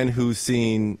young man who's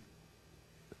seen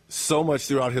so much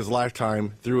throughout his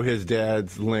lifetime through his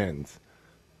dad's lens.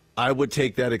 I would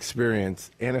take that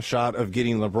experience and a shot of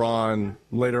getting LeBron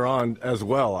later on as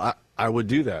well. I would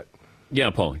do that. Yeah,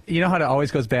 Paulie. You know how it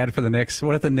always goes bad for the Knicks?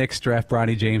 What if the Knicks draft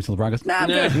Bronny James and LeBron goes, nah, I'm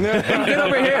good. Get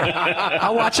over here.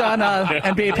 I'll watch on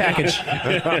NBA package.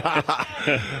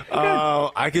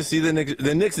 I can see the Knicks.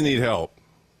 The Knicks need help.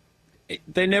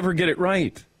 They never get it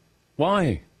right.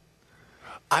 Why?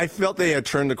 I felt they had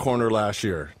turned the corner last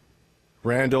year.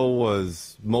 Randall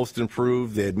was most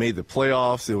improved. They had made the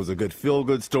playoffs. It was a good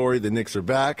feel-good story. The Knicks are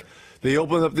back. They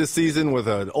opened up this season with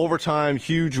an overtime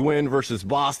huge win versus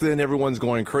Boston. Everyone's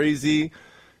going crazy.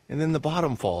 And then the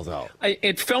bottom falls out.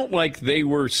 It felt like they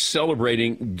were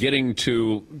celebrating getting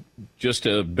to just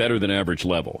a better-than-average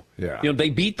level. Yeah. They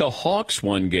beat the Hawks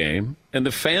one game, and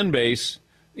the fan base,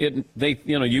 you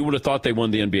would have thought they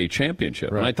won the NBA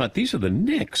championship. Right. And I thought, these are the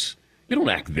Knicks. You don't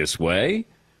act this way.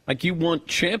 Like, you want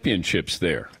championships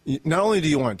there. Not only do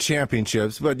you want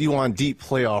championships, but you want deep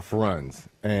playoff runs.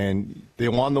 And they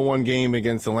won the one game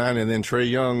against Atlanta, and then Trae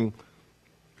Young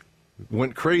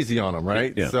went crazy on them,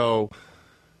 right? Yeah. So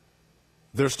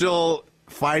they're still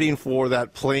fighting for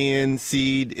that play-in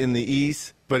seed in the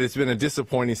East, but it's been a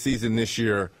disappointing season this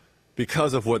year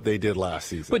because of what they did last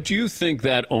season. But do you think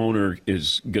that owner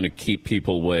is going to keep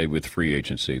people away with free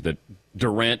agency? That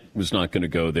Durant was not going to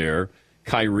go there,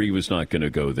 Kyrie was not going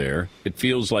to go there. It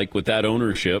feels like with that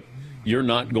ownership, you're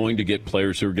not going to get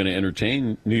players who are going to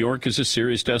entertain. New York is a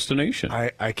serious destination.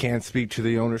 I can't speak to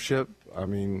the ownership. I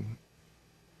mean,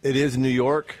 it is New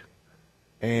York,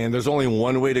 and there's only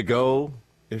one way to go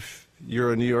if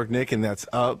you're a New York Knick, and that's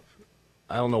up.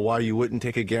 I don't know why you wouldn't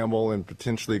take a gamble and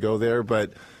potentially go there,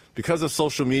 but because of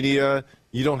social media,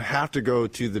 you don't have to go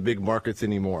to the big markets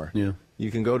anymore. Yeah. You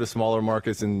can go to smaller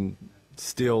markets and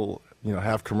still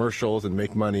have commercials and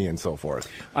make money and so forth.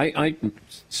 I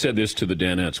said this to the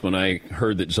Danettes when I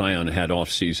heard that Zion had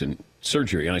off-season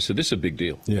surgery, and I said, this is a big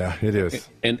deal. Yeah, it is.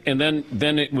 And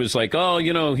then it was like,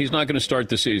 he's not going to start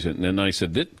the season. And then I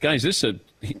said, guys, this is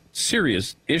a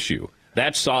serious issue.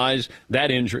 That size, that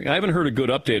injury. I haven't heard a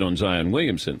good update on Zion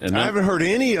Williamson. And I haven't heard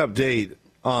any update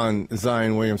on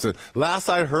Zion Williamson. Last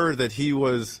I heard that he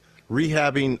was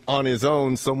rehabbing on his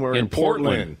own somewhere in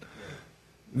Portland.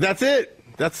 That's it.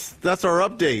 That's our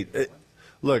update.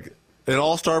 Look, an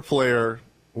all-star player,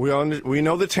 we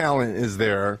know the talent is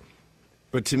there,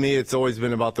 but to me it's always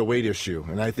been about the weight issue,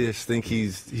 and I just think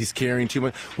he's carrying too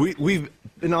much. We've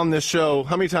been on this show,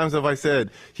 how many times have I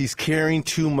said he's carrying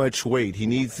too much weight? He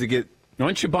needs to get Why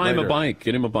don't you buy him a bike?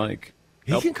 Get him a bike.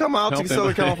 He can come out to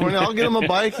Southern California. I'll get him a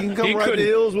bike. He can come ride the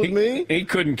hills with me. He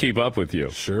couldn't keep up with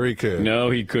you. Sure he could. No,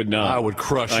 he could not. I would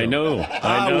crush him. I know.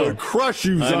 I would crush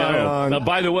you, Zion. Now,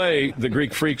 by the way, the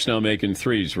Greek Freak's now making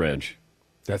threes, Reg.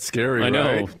 That's scary, I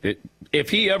know. Right?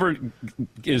 If he ever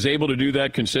is able to do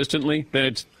that consistently,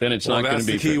 then it's not going to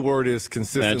be. The key word is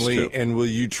consistently, and will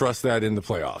you trust that in the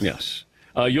playoffs? Yes.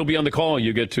 You'll be on the call.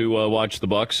 You get to watch the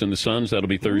Bucks and the Suns. That'll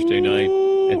be Thursday night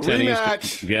at 10 rematch.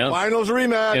 Eastern. Yeah. Finals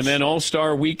rematch. And then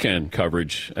All-Star Weekend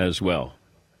coverage as well.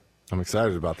 I'm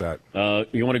excited about that.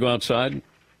 You want to go outside?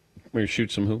 We're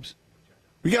shoot some hoops?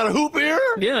 We got a hoop here?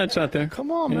 Yeah, it's out there.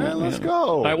 Come on, man. Let's go.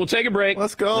 All right, we'll take a break.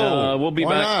 Let's go. We'll be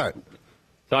Why back. not?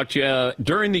 Talk to you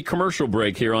during the commercial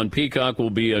break here on Peacock. We'll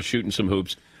be shooting some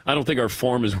hoops. I don't think our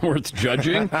form is worth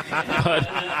judging,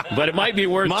 but it might be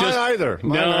worth Mine just... either.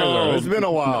 Mine no. either. It's been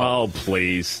a while. Oh,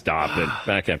 please stop it.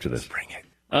 Back after this. Bring it.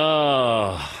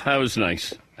 Oh, that was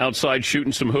nice. Outside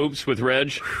shooting some hoops with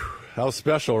Reg. How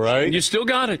special, right? You still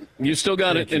got it. You still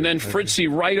got it. And then Fritzy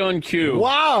right on cue.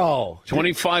 Wow.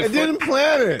 25 I didn't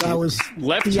plan it. That was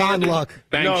left-handed beyond luck.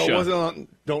 bank No, shot. it wasn't on.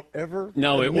 Don't ever.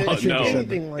 No, it admit was. No,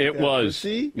 anything like it that. was.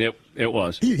 See? It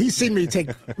was. He's seen me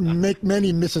make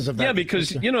many misses of that. Yeah,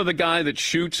 because you know the guy that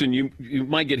shoots and you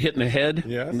might get hit in the head.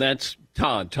 Yes. That's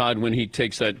Todd. Todd, when he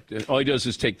takes that, all he does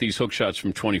is take these hook shots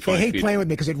from 25 They hate feet. playing with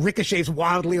me because it ricochets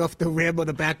wildly off the rim or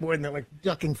the backboard, and they're like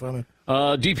ducking from it.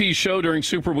 DP's show during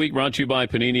Super Week brought to you by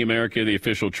Panini America, the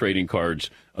official trading cards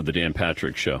of the Dan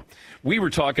Patrick Show. We were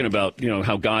talking about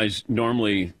how guys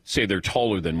normally say they're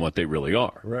taller than what they really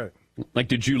are. Right. Like,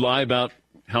 did you lie about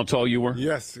how tall you were?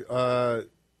 Yes.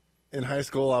 In high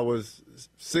school, I was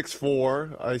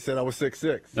 6'4". I said I was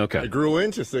 6'6". Okay. I grew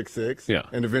into 6'6". Yeah.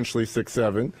 And eventually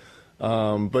 6'7".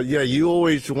 But yeah, you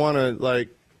always want to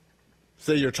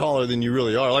say you're taller than you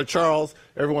really are. Like Charles,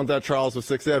 everyone thought Charles was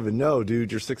 6'7". No,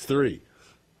 dude, you're 6'3".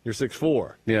 You're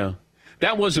 6'4". Yeah.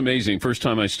 That was amazing. First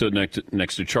time I stood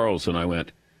next to Charles, and I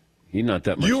went, he's not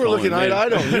that much You were taller looking than me. eye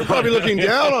to eye. You're probably looking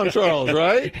down on Charles,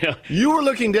 right? Yeah. You were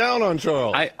looking down on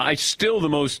Charles. I still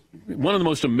one of the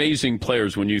most amazing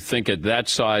players when you think at that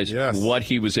size, Yes. what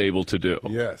he was able to do.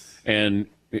 Yes. And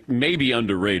maybe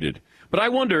underrated. But I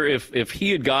wonder if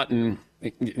he had gotten,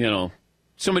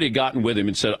 somebody had gotten with him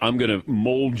and said, I'm going to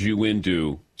mold you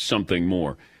into something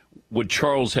more. Would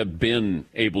Charles have been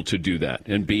able to do that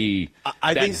and be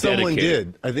I that think someone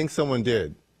dedicated? did. I think someone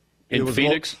did. In It was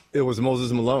Phoenix? It was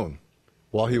Moses Malone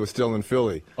while he was still in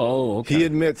Philly. Oh, okay. He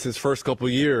admits his first couple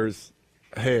of years,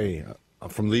 hey, I'm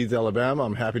from Leeds, Alabama.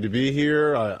 I'm happy to be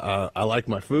here. I like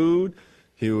my food.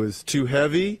 He was too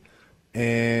heavy.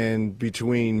 And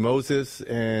between Moses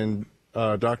and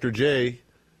Dr. J,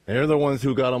 they're the ones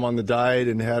who got him on the diet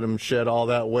and had him shed all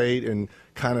that weight and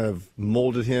kind of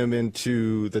molded him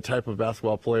into the type of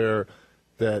basketball player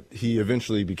that he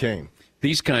eventually became.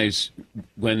 These guys,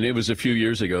 when it was a few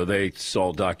years ago, they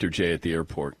saw Dr. J at the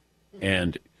airport.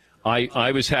 And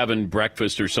I was having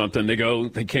breakfast or something. They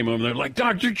came over and they're like,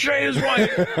 Dr. J is right.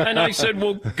 And I said,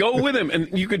 well, go with him.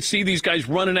 And you could see these guys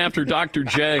running after Dr.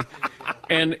 J.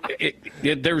 And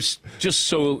there's just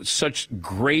such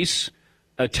grace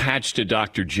attached to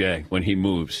Dr. J when he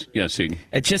moves. Yes,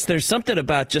 It's just, there's something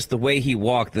about just the way he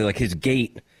walked, like his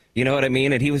gait. You know what I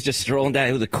mean? And he was just strolling down.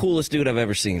 He was the coolest dude I've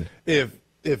ever seen.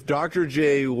 If Dr.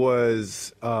 J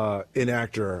was an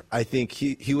actor, I think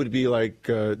he would be like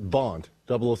Bond,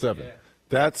 007. Yeah.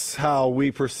 That's how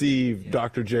we perceive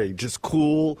Dr. J. Just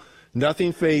cool,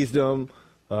 nothing fazed him,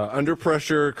 under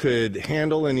pressure, could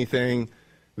handle anything.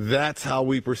 That's how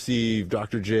we perceive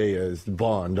Dr. J as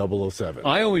Bond, 007.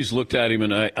 I always looked at him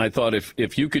and I thought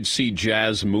if you could see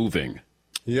Jazz moving,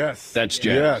 yes, that's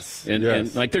Jazz. Yes,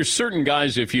 and like there's certain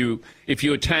guys, if you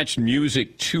attach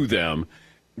music to them,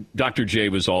 Dr. J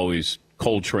was always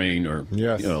Coltrane or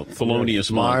Thelonious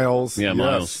Monk. Miles. Yeah, yes.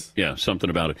 Miles. Yeah, something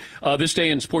about it. This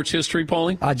day in sports history,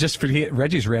 Paulie? Just for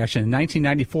Reggie's reaction, in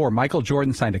 1994, Michael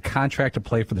Jordan signed a contract to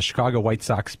play for the Chicago White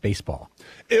Sox baseball.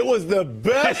 It was the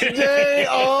best day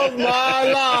of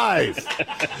my life.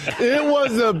 It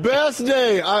was the best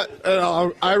day.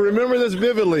 I remember this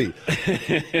vividly.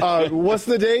 What's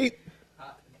the date?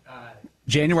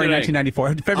 January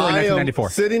 1994, February 1994.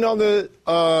 Sitting on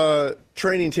the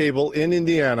training table in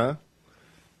Indiana.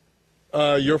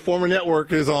 Your former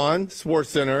network is on,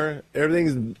 SportsCenter.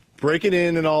 Everything's breaking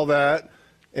in and all that.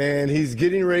 And he's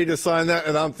getting ready to sign that.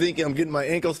 And I'm thinking, I'm getting my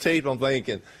ankles taped. I'm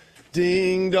thinking,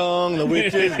 ding dong, the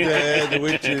witch is dead, the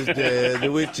witch is dead,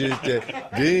 the witch is dead.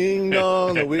 Ding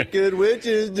dong, the wicked witch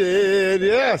is dead.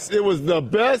 Yes, it was the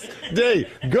best day.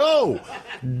 Go!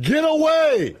 Get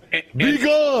away! Be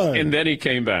gone! And then he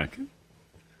came back.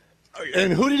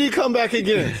 And who did he come back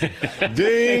against?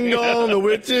 Ding dong, the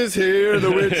witch is here,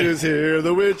 the witch is here,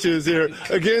 the witch is here.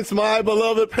 Against my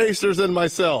beloved Pacers and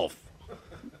myself.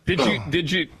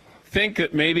 Did you think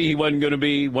that maybe he wasn't going to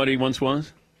be what he once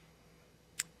was?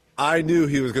 I knew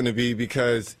he was going to be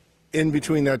because in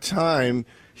between that time,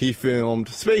 he filmed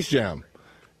Space Jam.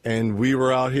 And we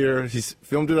were out here. He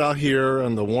filmed it out here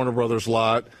on the Warner Brothers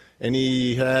lot. and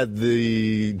he had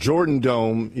the Jordan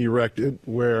Dome erected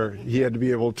where he had to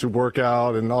be able to work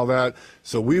out and all that.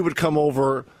 So we would come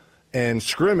over and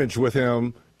scrimmage with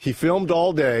him. He filmed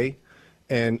all day,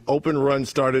 and open run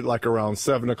started like around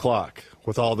 7 o'clock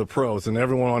with all the pros, and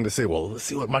everyone wanted to say, well, let's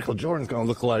see what Michael Jordan's going to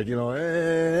look like,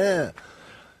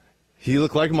 He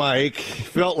looked like Mike,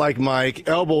 felt like Mike,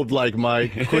 elbowed like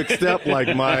Mike, quick step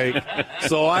like Mike.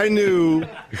 So I knew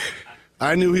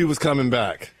he was coming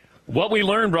back. What we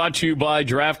learned brought to you by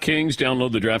DraftKings.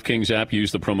 Download the DraftKings app.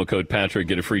 Use the promo code Patrick.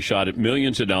 Get a free shot at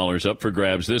millions of dollars up for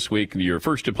grabs this week. Your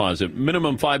first deposit,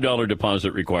 minimum $5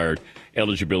 deposit required.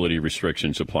 Eligibility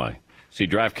restrictions apply. See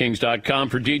DraftKings.com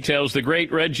for details. The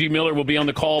great Reggie Miller will be on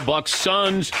the call. Bucks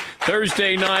Suns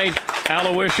Thursday night.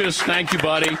 Aloysius, thank you,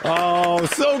 buddy. Oh,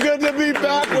 so good to be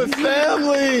back with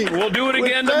family. We'll do it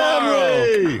again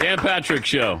tomorrow. Dan Patrick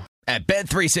Show. At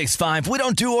Bet365, we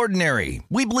don't do ordinary.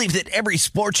 We believe that every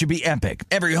sport should be epic.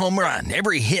 Every home run,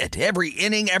 every hit, every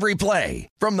inning, every play.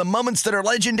 From the moments that are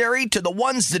legendary to the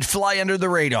ones that fly under the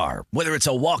radar. Whether it's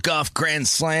a walk-off grand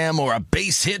slam or a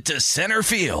base hit to center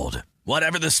field.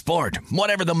 Whatever the sport,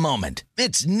 whatever the moment,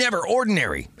 it's never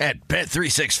ordinary at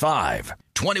Bet365.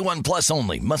 21 plus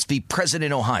only. Must be present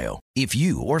in Ohio. If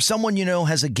you or someone you know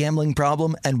has a gambling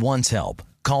problem and wants help,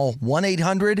 call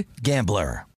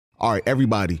 1-800-GAMBLER. All right,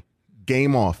 everybody,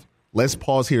 game off. Let's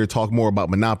pause here to talk more about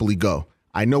Monopoly Go.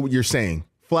 I know what you're saying.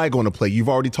 Flag on the play. You've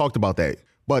already talked about that.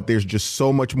 But there's just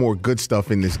so much more good stuff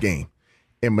in this game.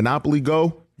 In Monopoly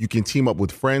Go, you can team up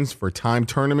with friends for time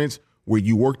tournaments where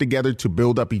you work together to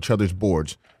build up each other's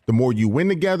boards. The more you win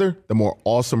together, the more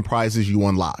awesome prizes you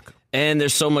unlock. And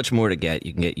there's so much more to get.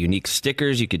 You can get unique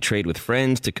stickers. You could trade with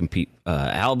friends to compete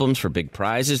albums for big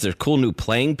prizes. There's cool new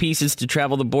playing pieces to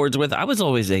travel the boards with. I was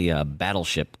always a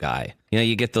battleship guy. You know,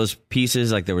 you get those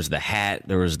pieces, like there was the hat,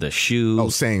 there was the shoe. Oh,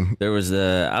 same.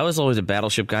 I was always a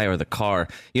battleship guy, or the car.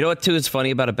 You know what, too, is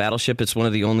funny about a battleship? It's one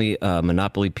of the only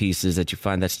Monopoly pieces that you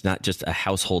find that's not just a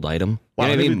household item. Wow, You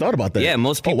know I never even thought about that. Yeah,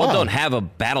 most people wow. don't have a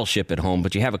battleship at home,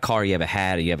 but you have a car, you have a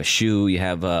hat, you have a shoe, you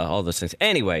have all those things.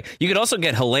 Anyway, you could also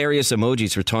get hilarious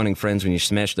emojis for taunting friends when you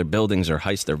smash their buildings or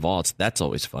heist their vaults. That's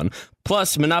always fun.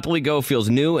 Plus, Monopoly Go feels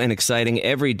new and exciting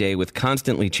every day with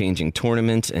constantly changing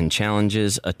tournaments and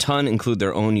challenges. A ton include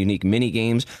their own unique mini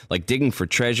games like digging for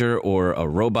treasure or a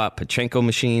robot Pachinko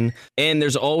machine. And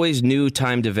there's always new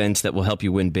timed events that will help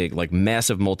you win big, like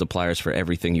massive multipliers for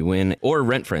everything you win or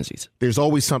rent frenzies. There's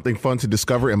always something fun to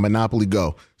discover in Monopoly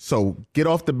Go. So get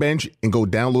off the bench and go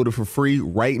download it for free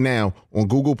right now on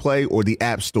Google Play or the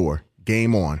App Store.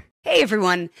 Game on. Hey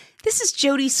everyone, this is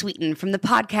Jody Sweeten from the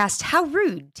podcast How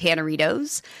Rude,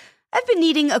 Tanneritos. I've been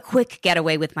needing a quick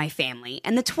getaway with my family,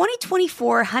 and the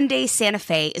 2024 Hyundai Santa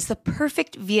Fe is the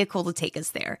perfect vehicle to take us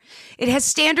there. It has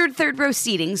standard third-row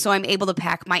seating, so I'm able to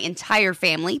pack my entire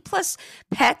family, plus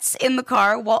pets, in the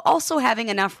car, while also having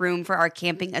enough room for our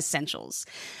camping essentials.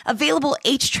 Available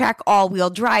H-Track all-wheel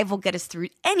drive will get us through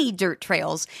any dirt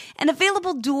trails, and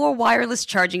available dual wireless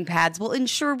charging pads will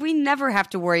ensure we never have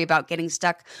to worry about getting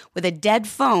stuck with a dead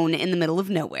phone in the middle of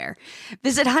nowhere.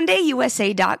 Visit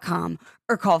HyundaiUSA.com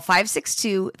or call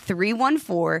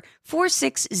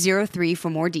 562-314-4603 for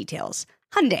more details.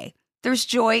 Hyundai, there's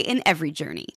joy in every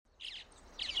journey.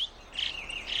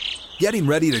 Getting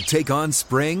ready to take on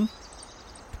spring?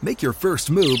 Make your first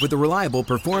move with the reliable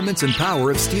performance and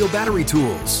power of Steel battery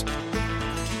tools.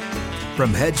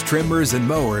 From hedge trimmers and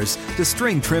mowers to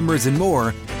string trimmers and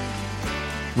more,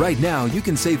 right now you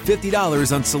can save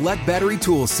 $50 on select battery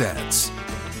tool sets.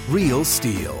 Real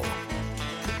Steel.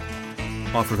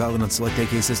 Offer valid on select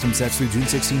AK system sets through June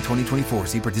 16, 2024.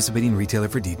 See participating retailer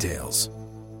for details.